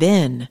ever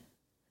been.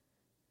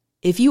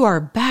 If you are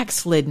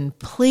backslidden,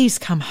 please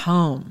come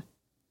home.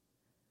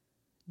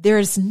 There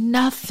is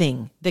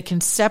nothing that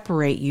can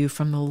separate you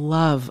from the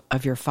love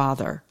of your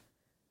Father.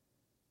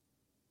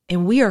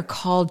 And we are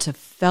called to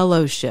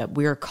fellowship.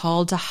 We are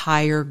called to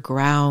higher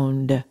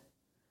ground.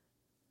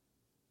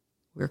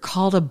 We're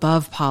called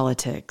above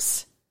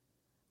politics.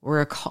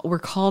 We're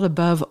called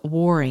above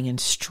warring and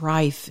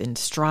strife and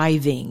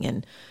striving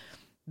and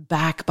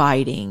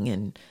backbiting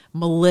and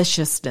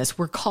maliciousness.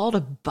 We're called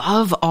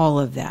above all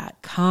of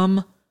that.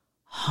 Come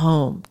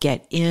home.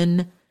 Get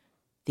in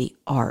the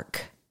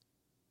ark.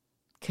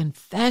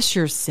 Confess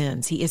your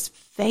sins. He is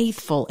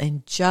faithful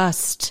and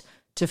just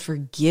to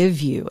forgive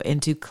you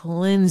and to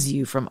cleanse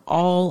you from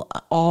all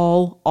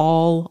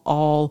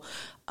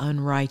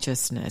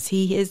unrighteousness.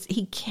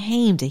 He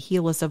came to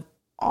heal us of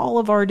all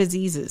of our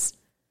diseases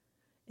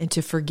and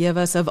to forgive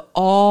us of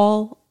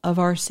all of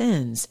our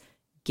sins.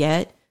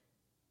 Get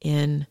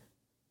in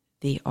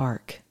the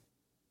ark.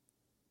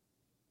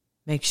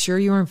 Make sure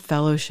you're in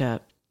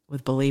fellowship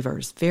with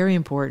believers. Very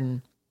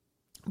important.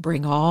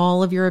 Bring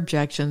all of your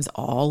objections,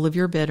 all of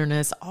your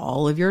bitterness,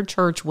 all of your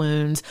church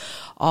wounds,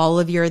 all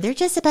of your, they're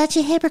just a bunch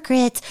of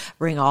hypocrites.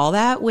 Bring all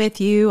that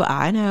with you.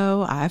 I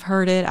know, I've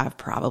heard it. I've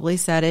probably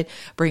said it.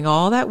 Bring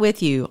all that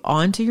with you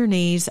onto your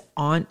knees,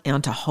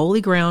 onto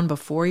holy ground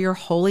before your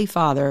holy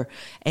Father,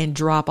 and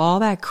drop all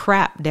that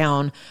crap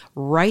down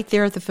right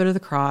there at the foot of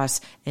the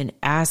cross and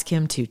ask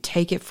him to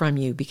take it from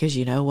you. Because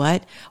you know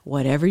what?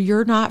 Whatever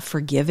you're not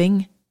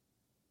forgiving,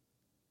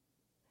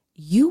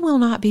 you will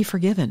not be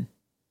forgiven.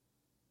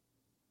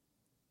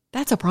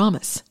 That's a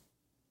promise.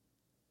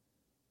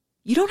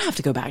 You don't have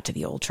to go back to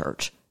the old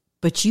church,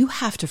 but you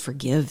have to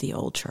forgive the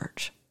old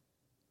church.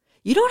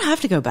 You don't have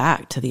to go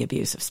back to the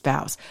abusive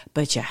spouse,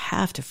 but you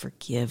have to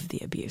forgive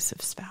the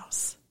abusive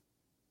spouse.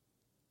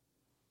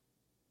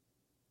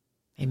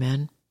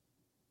 Amen.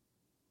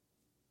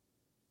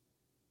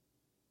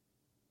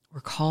 We're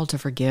called to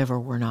forgive,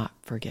 or we're not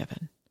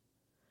forgiven.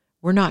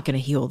 We're not going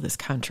to heal this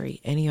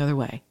country any other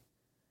way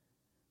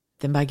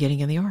than by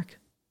getting in the ark.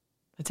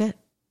 That's it.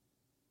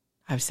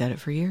 I've said it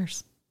for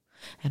years,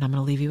 and I'm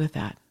going to leave you with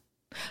that.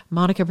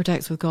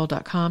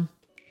 MonicaProtectsWithGold.com.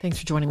 Thanks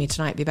for joining me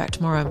tonight. Be back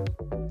tomorrow.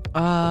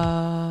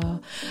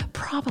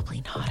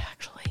 Probably not,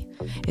 actually.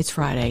 It's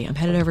Friday. I'm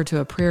headed over to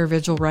a prayer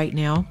vigil right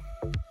now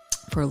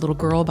for a little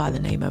girl by the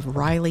name of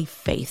Riley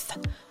Faith.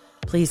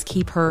 Please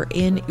keep her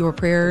in your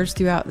prayers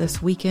throughout this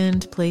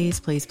weekend. Please,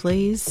 please,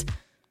 please.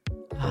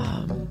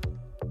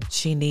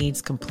 She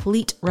needs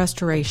complete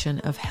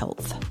restoration of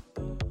health.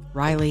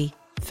 Riley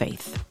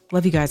Faith.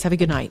 Love you guys. Have a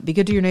good night. Be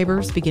good to your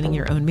neighbors, beginning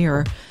your own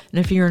mirror. And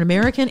if you're an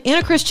American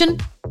and a Christian,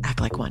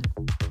 act like one.